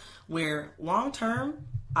am, where long term,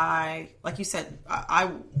 like you said,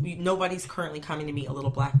 nobody's currently coming to meet a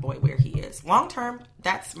little black boy where he is. Long term,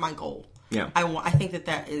 that's my goal. Yeah. I think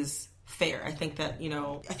that is fair. I think that,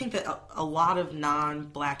 a lot of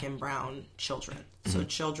non-black and brown children,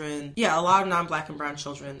 a lot of non-black and brown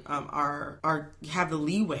children have the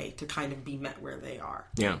leeway to kind of be met where they are.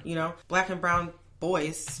 Yeah. You know, black and brown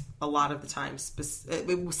boys, a lot of the time,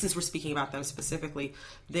 since we're speaking about them specifically,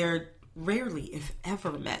 they're rarely, if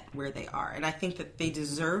ever, met where they are. And I think that they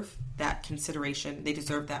deserve that consideration. They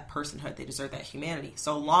deserve that personhood. They deserve that humanity.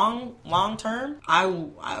 So long term, I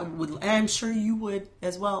would, and I'm sure you would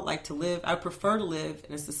as well, like to live, I would prefer to live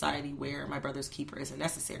in a society where my brother's keeper isn't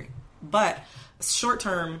necessary. But short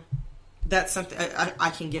term, that's something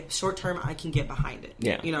I can get. Short term, I can get behind it.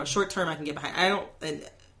 Yeah. You know, short term, I can get behind.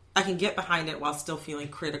 I can get behind it while still feeling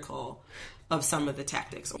critical of some of the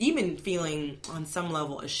tactics, even feeling on some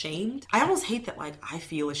level ashamed. I almost hate that, like, I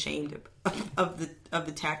feel ashamed of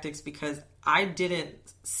the tactics because I didn't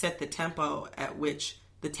set the tempo at which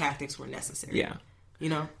the tactics were necessary. Yeah. You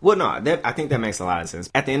know? Well, no, I think that makes a lot of sense.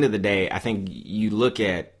 At the end of the day, I think you look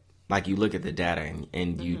at the data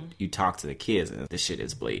and you talk to the kids and the shit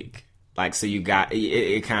is bleak. Like, so you got,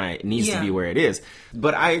 it kind of needs to be where it is.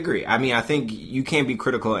 But I agree. I mean, I think you can be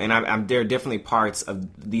critical, and there are definitely parts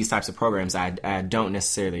of these types of programs I don't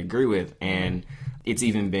necessarily agree with, and it's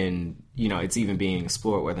even being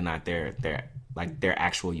explored whether or not they're their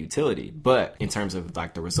actual utility. But in terms of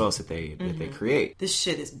like the results that they create, this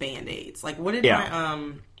shit is Band-Aids. Like,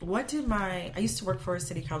 I used to work for a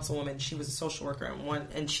city councilwoman. She was a social worker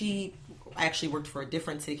and she actually worked for a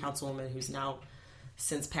different city councilwoman who's now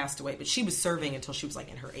since passed away, but she was serving until she was like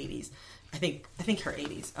in her 80s. I think her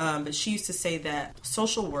 80s. But she used to say that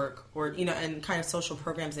social work and kind of social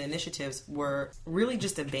programs and initiatives were really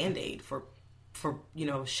just a Band-Aid for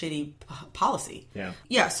shitty policy. Yeah.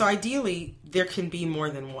 Yeah. So ideally there can be more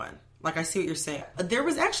than one. Like, I see what you're saying. There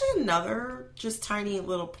was actually another just tiny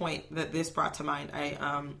little point that this brought to mind.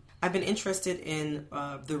 I've been interested in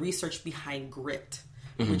the research behind grit,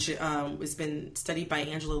 which has been studied by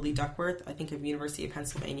Angela Lee Duckworth, I think, of University of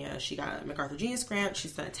Pennsylvania. She got a MacArthur Genius Grant.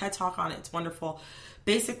 She's done a TED Talk on it. It's wonderful.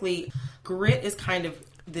 Basically, grit is kind of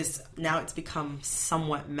this, now it's become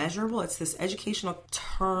somewhat measurable. It's this educational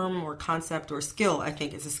term or concept or skill, I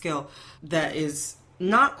think it's a skill, that is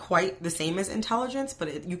not quite the same as intelligence, but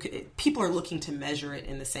people are looking to measure it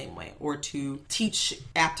in the same way, or to teach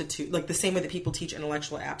aptitude, like the same way that people teach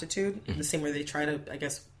intellectual aptitude, the same way they try to, I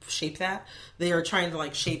guess, shape that. They are trying to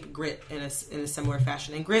like shape grit in a similar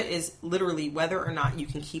fashion. And grit is literally whether or not you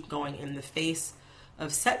can keep going in the face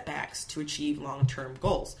of setbacks to achieve long-term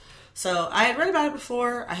goals. So I had read about it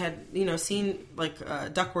before. I had, seen like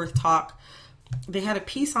Duckworth talk. They had a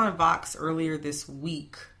piece on Vox earlier this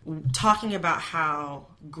week talking about how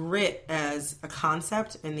grit as a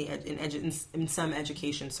concept in some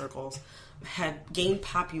education circles had gained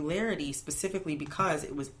popularity specifically because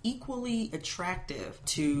it was equally attractive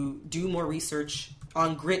to do more research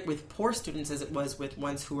on grit with poor students as it was with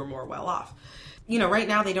ones who were more well off. Right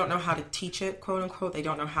now they don't know how to teach it, quote unquote. They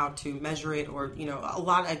don't know how to measure it, or, a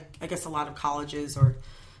lot of colleges or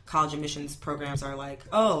college admissions programs are like,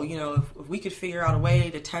 if we could figure out a way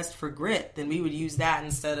to test for grit, then we would use that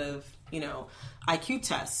instead of, IQ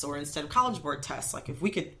tests or instead of College Board tests. Like, if we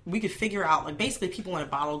could figure out, like, basically people want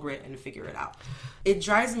to bottle grit and figure it out. It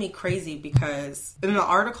drives me crazy because in the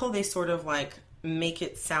article they sort of like make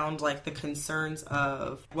it sound like the concerns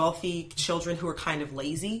of wealthy children who are kind of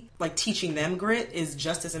lazy, like teaching them grit is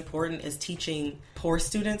just as important as teaching poor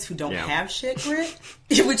students who don't have shit grit,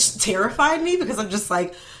 which terrified me because I'm just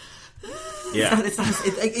like,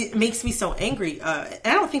 it makes me so angry. And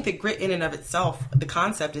I don't think that grit in and of itself, the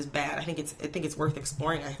concept, is bad. I think it's worth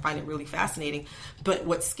exploring. I find it really fascinating. But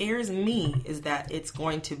what scares me is that it's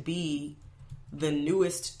going to be the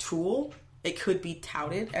newest tool it could be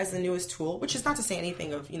touted as the newest tool, which is not to say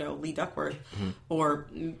anything of, Lee Duckworth or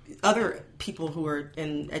other people who are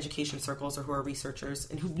in education circles or who are researchers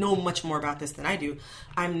and who know much more about this than I do.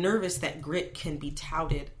 I'm nervous that grit can be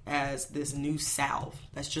touted as this new salve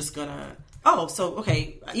that's just gonna,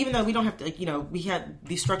 even though we don't have to, we had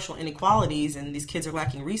these structural inequalities and these kids are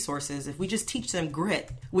lacking resources, if we just teach them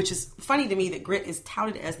grit, which is funny to me that grit is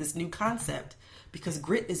touted as this new concept, because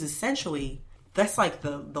grit is essentially, that's like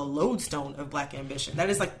the lodestone of Black ambition. That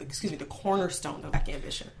is like, the cornerstone of Black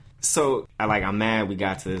ambition. So, I'm mad we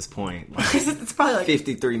got to this point. It's probably like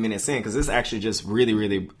 53 minutes in, because this actually just really,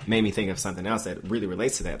 really made me think of something else that really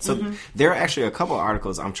relates to that. So, there are actually a couple of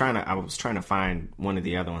articles. I was trying to find one of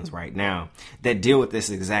the other ones right now that deal with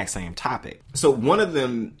this exact same topic. So, one of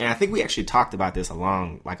them, and I think we actually talked about this a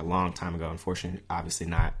long time ago. Unfortunately, obviously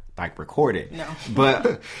not recorded. No.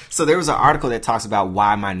 But so there was an article that talks about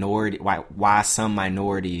why some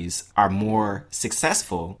minorities are more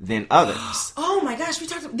successful than others. Oh my gosh,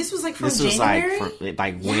 this was from January?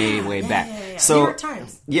 Way back. Yeah. So, New York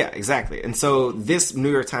Times. Yeah, exactly. And so this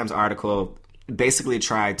New York Times article basically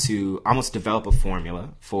tried to almost develop a formula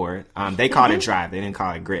for it. They called it drive. They didn't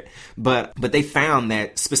call it grit. But they found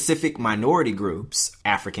that specific minority groups,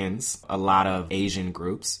 Africans, a lot of Asian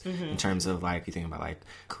groups, in terms of you think about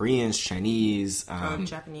Koreans, Chinese,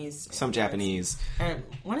 Japanese. Some Japanese. And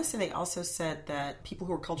I want to say they also said that people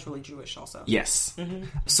who are culturally Jewish also. Yes.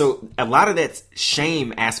 So a lot of that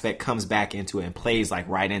shame aspect comes back into it and plays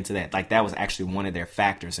right into that. That was actually one of their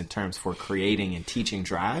factors in terms for creating and teaching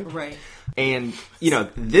drive. Right. And,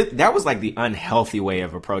 that was the unhealthy way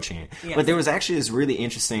of approaching it. Yes. But there was actually this really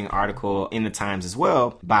interesting article in the Times as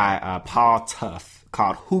well by Paul Tuff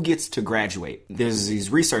called Who Gets to Graduate? There's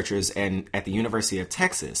these researchers at the University of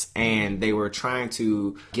Texas, and they were trying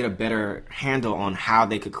to get a better handle on how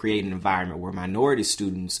they could create an environment where minority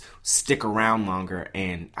students stick around longer.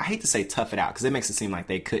 And I hate to say tough it out, because it makes it seem like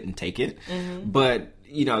they couldn't take it. But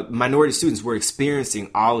minority students were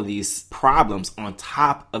experiencing all of these problems on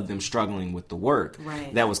top of them struggling with the work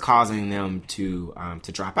that was causing them to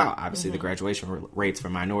drop out. Obviously, the graduation rates for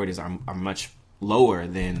minorities are much lower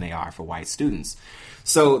than they are for white students.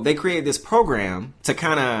 So they created this program to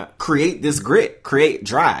kind of create this grit, create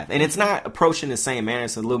drive. And it's not approaching the same manner.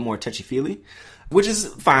 It's a little more touchy-feely, which is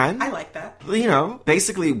fine. I like that.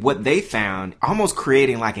 Basically what they found, almost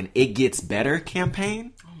creating an It Gets Better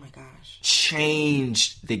campaign.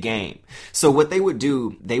 Changed the game. So what they would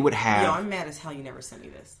do, they would have... Yo, I'm mad as hell you never sent me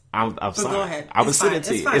this. I'm sorry. Go ahead. I would send it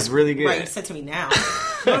to you. It's really good. Right, you sent it to me now.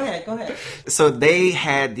 Go ahead. So they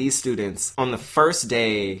had these students on the first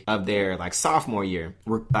day of their sophomore year,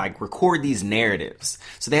 record these narratives.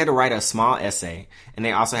 So they had to write a small essay, and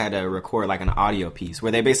they also had to record an audio piece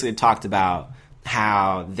where they basically talked about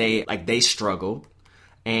how they struggled.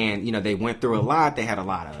 And, they went through a lot. They had a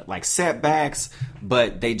lot of setbacks,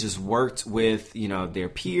 but they just worked with, their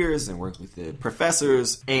peers and worked with the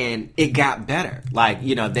professors, and it got better.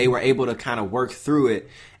 They were able to kind of work through it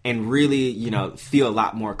and really, feel a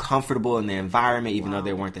lot more comfortable in the environment, even though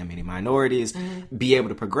there weren't that many minorities, be able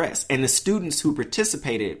to progress. And the students who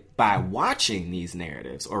participated by watching these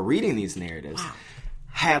narratives or reading these narratives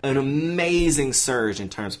had an amazing surge in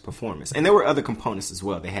terms of performance. And there were other components as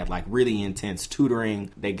well. They had really intense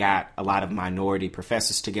tutoring. They got a lot of minority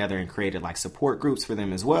professors together and created support groups for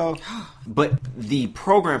them as well. But the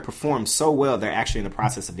program performed so well, they're actually in the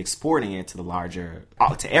process of exporting it to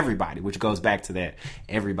to everybody, which goes back to that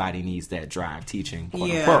everybody needs that drive teaching,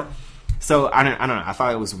 quote unquote. So, I don't know. I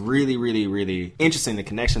thought it was really, really, really interesting, the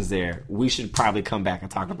connections there. We should probably come back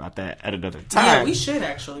and talk about that at another time. Yeah, we should,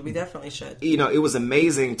 actually. We definitely should. It was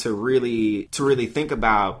amazing to really think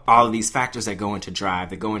about all of these factors that go into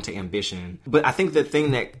drive, that go into ambition. But I think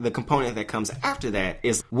the component that comes after that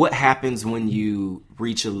is what happens when you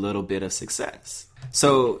reach a little bit of success.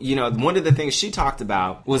 So, one of the things she talked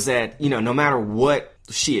about was that, no matter what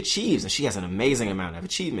she achieves, and she has an amazing amount of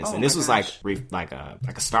achievements. And this was like a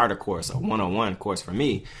starter course, a 101 course for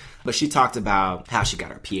me. But she talked about how she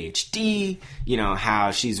got her PhD,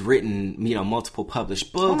 how she's written, multiple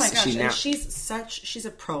published books. Oh my gosh, she's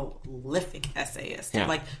a prolific essayist.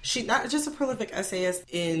 Yeah. She's not just a prolific essayist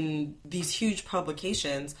in these huge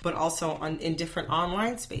publications, but also in different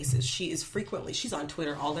online spaces. She's on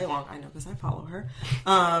Twitter all day long. I know because I follow her.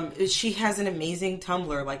 She has an amazing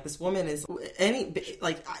Tumblr. This woman is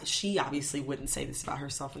she obviously wouldn't say this about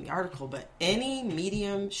herself in the article, but any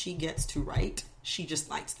medium she gets to write, she just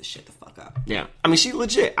lights the shit the fuck up. Yeah. I mean, she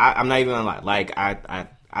legit. I'm not even gonna lie.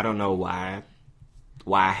 I don't know why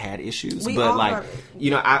I had issues, but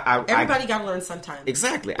everybody got to learn sometime.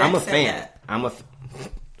 Exactly. I'm a fan.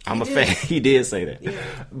 I'm a fan. He did say that. Yeah.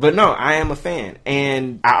 But no, I am a fan.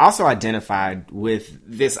 And I also identified with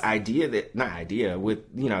this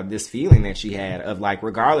this feeling that she had of like,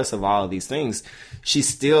 regardless of all of these things, she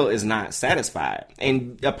still is not satisfied.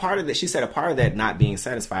 And a part of that, she said a part of that not being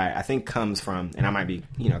satisfied, I think comes from, and I might be,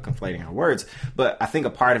 conflating her words, but I think a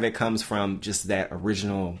part of it comes from just that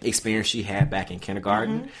original experience she had back in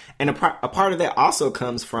kindergarten. Mm-hmm. And a part of that also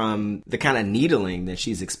comes from the kind of needling that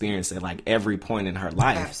she's experienced at like every point in her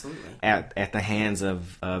life. Absolutely. At the hands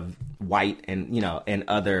of white and, and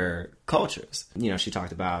other cultures. She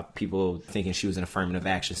talked about people thinking she was an affirmative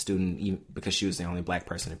action student even because she was the only black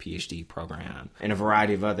person in a PhD program, and a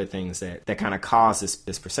variety of other things that kind of cause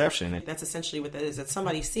this perception. That's essentially what that is. That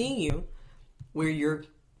somebody's seeing you where you're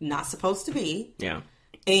not supposed to be. Yeah.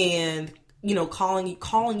 And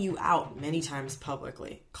calling you out many times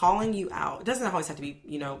publicly, calling you out. It doesn't always have to be,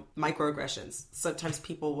 microaggressions. Sometimes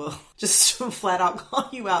people will just flat out call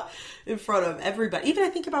you out in front of everybody. Even I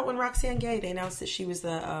think about when Roxane Gay, they announced that she was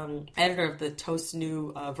the editor of the Toast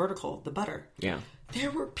new vertical, The Butter. Yeah. There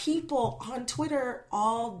were people on Twitter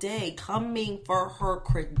all day coming for her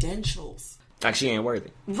credentials. Like she ain't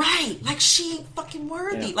worthy. Right. Like she ain't fucking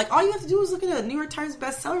worthy. Yeah. Like all you have to do is look at a New York Times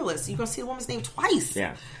bestseller list. You're going to see the woman's name twice.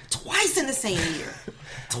 Yeah. Twice in the same year.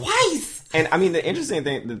 Twice. And I mean, the interesting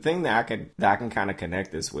thing, the thing that I can kind of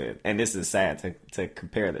connect this with, and this is sad to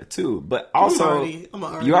compare the two, but also you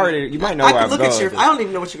might know where I'm going. I don't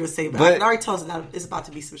even know what you're going to say about it. It already tells us that it's about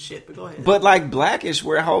to be some shit, but go ahead. But like Blackish,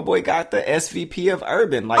 where homeboy got the SVP of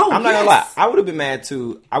Urban, like I'm not gonna lie, I would have been mad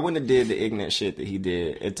too. I wouldn't have did the ignorant shit that he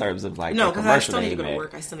did in terms of like the commercial that he made.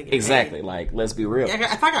 Work. I still need to get exactly. paid. Like let's be real.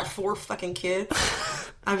 If I got 4 fucking kids,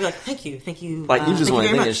 I'd be like, thank you. Like you just want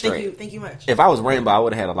to think it straight. Thank you much. If I was Rainbow, I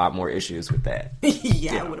would have had a lot more issues with that.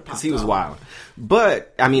 Yeah, I would have because he was wild.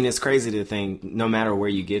 But I mean, it's crazy to think no matter where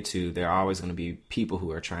you get to, there are always going to be people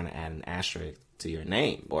who are trying to add an asterisk to your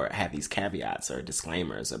name or have these caveats or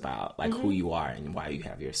disclaimers about like who you are and why you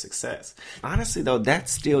have your success. Honestly, though, that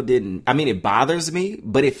still didn't. I mean, it bothers me,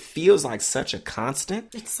 but it feels like such a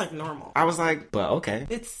constant. It's like normal. I was like, but okay.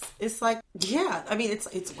 It's like I mean,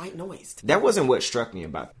 it's white noise. That wasn't what struck me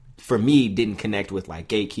about. For me, didn't connect with like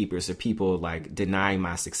gatekeepers or people like denying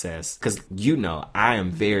my success because I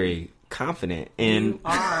am very confident in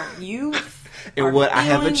in what I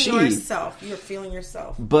have achieved. You're feeling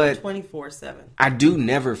yourself, but 24/7. I do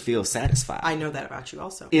never feel satisfied. I know that about you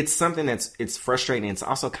also. It's something it's frustrating. It's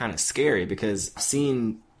also kind of scary because I've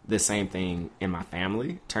seen the same thing in my family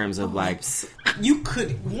in terms of one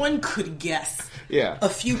could guess a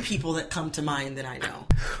few people that come to mind that I know,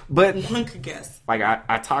 but one could guess. Like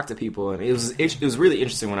I talked to people and it was really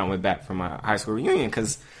interesting when I went back from my high school reunion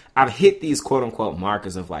because I've hit these quote unquote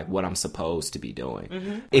markers of like what I'm supposed to be doing.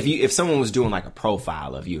 Mm-hmm. If someone was doing like a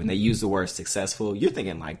profile of you and they use the word successful, you're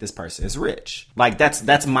thinking like this person is rich. Like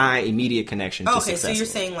that's my immediate connection to successful. So you're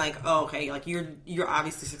saying like, like you're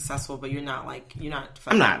obviously successful, but you're not fucking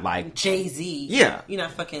I'm not like Jay-Z. Yeah. You're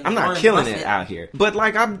not fucking I'm not Warren killing Buffett. it out here. But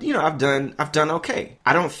like I've done okay.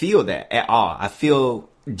 I don't feel that at all. I feel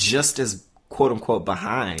just as quote unquote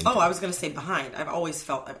behind. Oh, I was going to say behind. I've always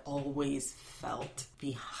felt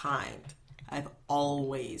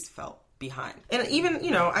behind. And even,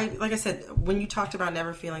 like I said, when you talked about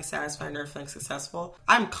never feeling satisfied, never feeling successful,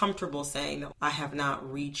 I'm comfortable saying that I have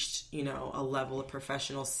not reached, a level of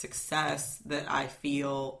professional success that I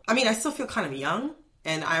feel, I still feel kind of young.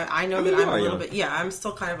 And I know that I'm a little bit, I'm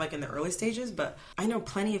still kind of like in the early stages, but I know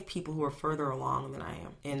plenty of people who are further along than I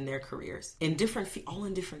am in their careers, all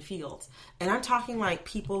in different fields. And I'm talking like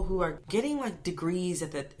people who are getting like degrees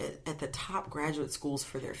at the top graduate schools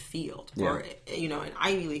for their field, or in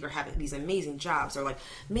Ivy League, or having these amazing jobs, or like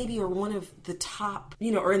maybe are one of the top,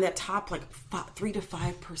 or in that top like 3 to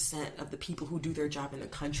 5% of the people who do their job in the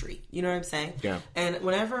country. You know what I'm saying? Yeah. And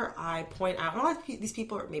whenever I point out, a lot of these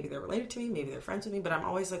people are maybe they're related to me, maybe they're friends with me, but I'm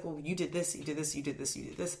always like, well, you did this, you did this, you did this, you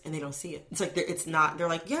did this, and they don't see it. It's like, they're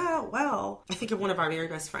like, yeah, well, I think of one of our very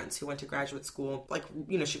best friends who went to graduate school, like,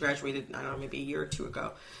 she graduated, I don't know, maybe a year or two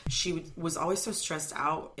ago. She was always so stressed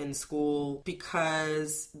out in school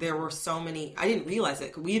because there were so many, I didn't realize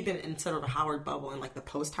it, we had been in sort of a Howard bubble, and like the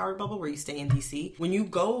post-Howard bubble where you stay in DC. When you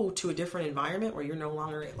go to a different environment where you're no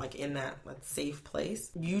longer like in that safe place,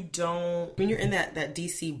 when you're in that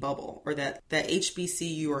DC bubble, or that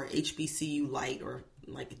HBCU or HBCU light, or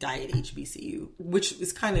like diet HBCU, which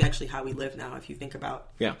is kind of actually how we live now, if you think about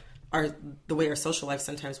the way our social life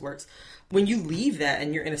sometimes works. When you leave that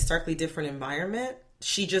and you're in a starkly different environment,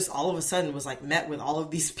 she just all of a sudden was like met with all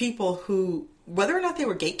of these people who, whether or not they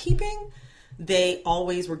were gatekeeping, they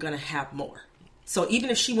always were going to have more. So even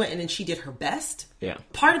if she went in and she did her best, yeah,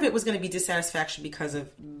 part of it was going to be dissatisfaction because of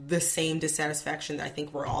the same dissatisfaction that I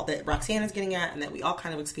think that Roxanne is getting at and that we all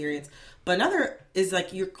kind of experience. But another is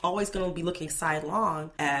like you're always going to be looking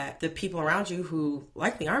sidelong at the people around you who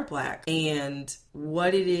likely aren't Black and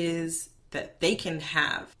what it is that they can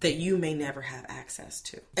have that you may never have access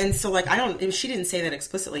to. And so like she didn't say that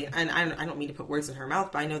explicitly, and I don't mean to put words in her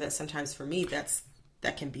mouth, but I know that sometimes for me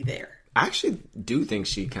that can be there. I actually do think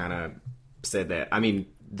she kind of said that. I mean,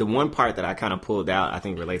 the one part that I kind of pulled out I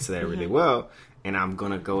think relates to that really well, and I'm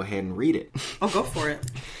going to go ahead and read it. Oh, go for it.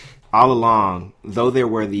 All along, though there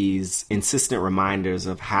were these insistent reminders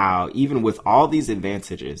of how, even with all these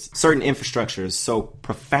advantages, certain infrastructures so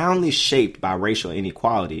profoundly shaped by racial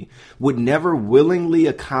inequality would never willingly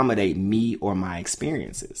accommodate me or my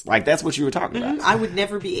experiences. Like, that's what you were talking about. I would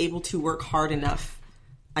never be able to work hard enough.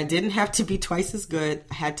 I didn't have to be twice as good.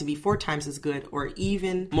 I had to be 4 times as good or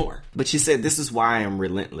even more. But she said, this is why I'm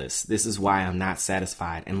relentless. This is why I'm not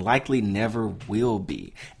satisfied and likely never will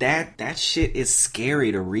be. That shit is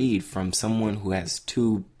scary to read from someone who has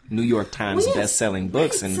 2 New York Times best-selling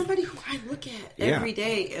books. Right. And somebody who I look at every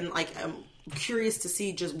day and like I'm curious to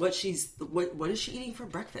see just what is she eating for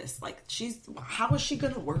breakfast? Like how is she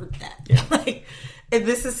gonna word that? Yeah. Like, and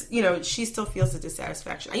this is, she still feels the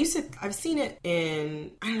dissatisfaction. I've seen it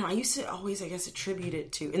in, I don't know, I used to always, I guess, attribute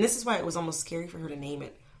it to, and this is why it was almost scary for her to name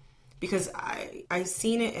it. Because I've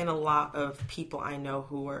seen it in a lot of people I know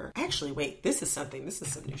who are, actually, wait, this is some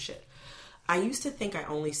new shit. I used to think I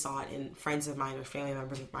only saw it in friends of mine or family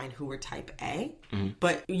members of mine who were type A. Mm-hmm.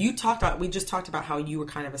 But we just talked about how you were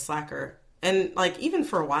kind of a slacker. And like, even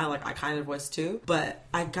for a while, like I kind of was too, but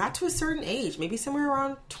I got to a certain age, maybe somewhere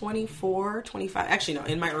around 24, 25. Actually, no,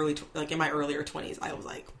 in my earlier 20s, I was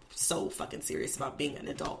like so fucking serious about being an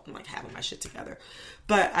adult and like having my shit together.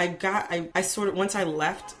 But I sort of, once I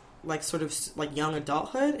left like sort of like young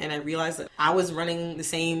adulthood and I realized that I was running the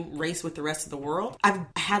same race with the rest of the world, I've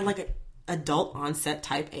had like an adult onset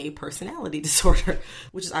type A personality disorder,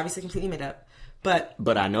 which is obviously completely made up.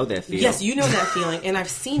 But I know that feeling. Yes, you know that feeling, and I've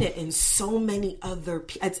seen it in so many other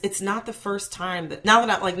people. It's not the first time that now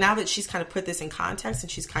that she's kind of put this in context and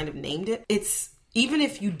she's kind of named it. It's even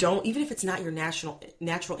if it's not your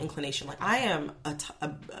natural inclination. Like I am a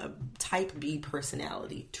type B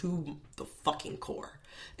personality to the fucking core.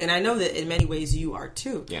 And I know that in many ways you are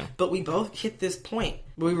too. Yeah. But we both hit this point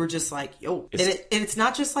where we were just like, yo. It's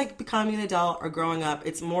not just like becoming an adult or growing up.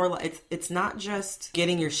 It's more like, it's not just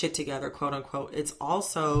getting your shit together, quote unquote. It's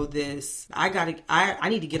also this, I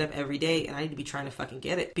need to get up every day and I need to be trying to fucking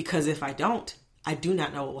get it. Because if I don't, I do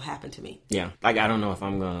not know what will happen to me. Yeah. Like, I don't know if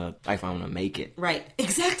I'm gonna make it. Right.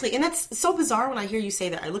 Exactly. And that's so bizarre when I hear you say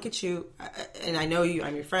that. I look at you and I know you,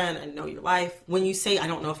 I'm your friend, I know your life. When you say, I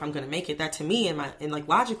don't know if I'm gonna make it, that to me, and like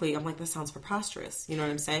logically, I'm like, that sounds preposterous. You know what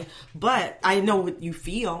I'm saying? But I know what you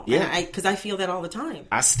feel. Yeah. Because I feel that all the time.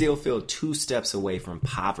 I still feel 2 steps away from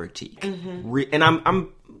poverty. Mm-hmm. And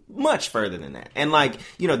I'm much further than that. And like,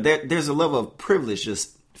 there's a level of privilege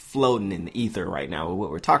just floating in the ether right now with what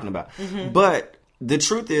we're talking about. Mm-hmm. But the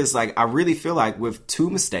truth is, like, I really feel like with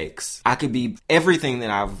 2 mistakes, I could be everything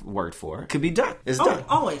that I've worked for could be done. It's done.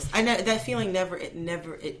 Always. I know that feeling never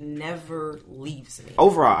leaves me.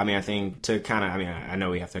 Overall, I mean, I think I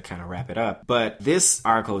know we have to kind of wrap it up, but this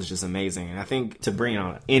article is just amazing. And I think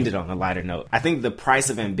to end it on a lighter note, I think The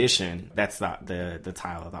Price of Ambition, that's the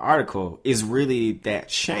title of the article, is really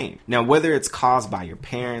that shame. Now, whether it's caused by your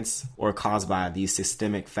parents or caused by these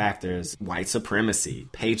systemic factors, white supremacy,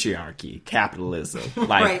 patriarchy, capitalism,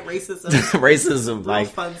 like right, racism, like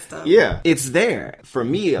fun stuff. Yeah, it's there. For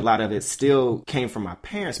me, a lot of it still came from my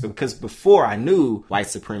parents because before I knew white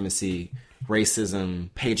supremacy, racism,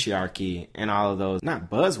 patriarchy, and all of those, not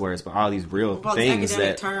buzzwords, but all these real things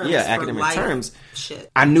academic terms.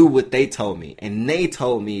 Shit. I knew what they told me, and they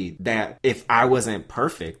told me that if I wasn't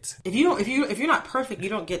perfect, if you're not perfect, you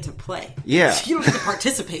don't get to play. Yeah, you don't get to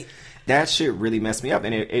participate. That shit really messed me up,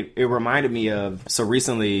 and it reminded me of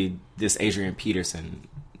recently this Adrian Peterson,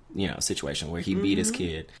 situation where he beat his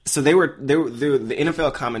kid. So the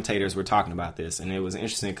NFL commentators were talking about this, and it was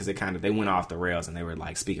interesting because they went off the rails and they were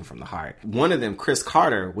like speaking from the heart. One of them, Chris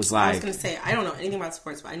Carter, was like, I was going to say, I don't know anything about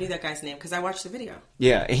sports, but I knew that guy's name because I watched the video.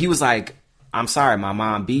 Yeah, and he was like, I'm sorry, my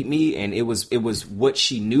mom beat me, and it was what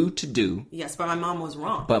she knew to do. Yes, but my mom was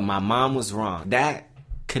wrong. That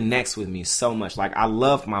connects with me so much. Like, I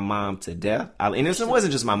love my mom to death. And it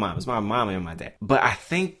wasn't just my mom. It was my mom and my dad. But I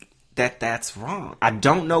think that's wrong. I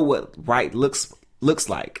don't know what right looks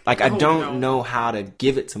like. Like, I don't know how to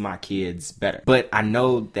give it to my kids better. But I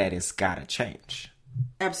know that it's gotta change.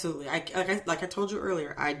 Absolutely. Like I told you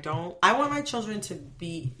earlier, I want my children to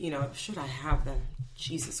be, should I have them?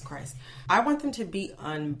 Jesus Christ. I want them to be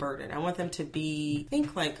unburdened. I want them to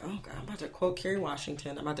think like, oh God, I'm about to quote Kerry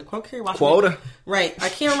Washington. Quota. Right. I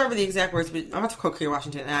can't remember the exact words, but I'm about to quote Kerry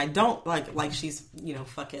Washington. And I don't like she's,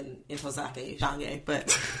 fucking Intozake Shange.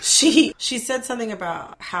 But she said something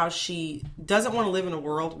about how she doesn't want to live in a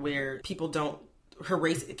world where her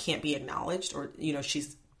race can't be acknowledged, or,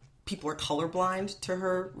 people are colorblind to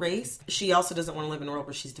her race. She also doesn't want to live in a world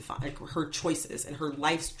where she's defined, like, her choices and her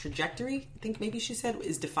life's trajectory, I think maybe she said,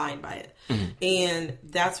 is defined by it. Mm-hmm. And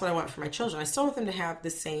that's what I want for my children. I still want them to have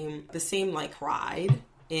the same like pride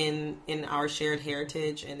in our shared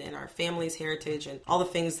heritage and in our family's heritage and all the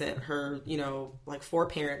things that her, like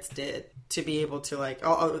foreparents did to be able to, like,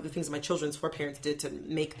 all the things that my children's foreparents did to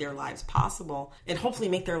make their lives possible and hopefully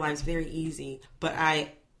make their lives very easy. But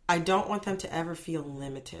I don't want them to ever feel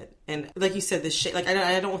limited. And like you said,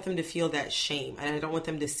 I don't want them to feel that shame. And I don't want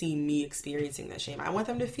them to see me experiencing that shame. I want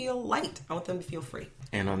them to feel light. I want them to feel free.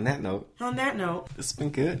 And on that note, it's been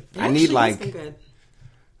good. It's been good.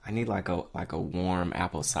 I need like a warm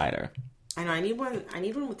apple cider. I know. I need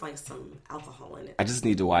one with like some alcohol in it. I just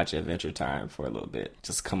need to watch Adventure Time for a little bit.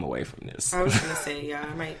 Just come away from this. I was gonna say, yeah,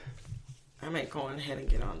 I might go on ahead and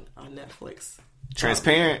get on Netflix.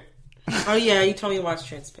 Transparent. Oh yeah, you told me to watch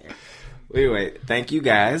Transparent. Anyway, thank you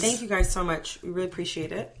guys. Thank you guys so much. We really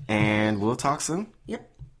appreciate it. And we'll talk soon. Yep.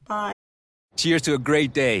 Bye. Cheers to a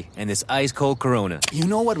great day and this ice-cold Corona. You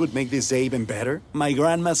know what would make this day even better? My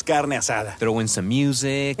grandma's carne asada. Throw in some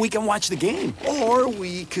music. We can watch the game. Or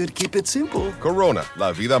we could keep it simple. Corona,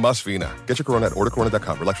 la vida más fina. Get your Corona at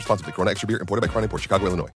ordercorona.com. Relax responsibly. Corona Extra Beer, imported by Crown Imports, Chicago,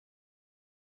 Illinois.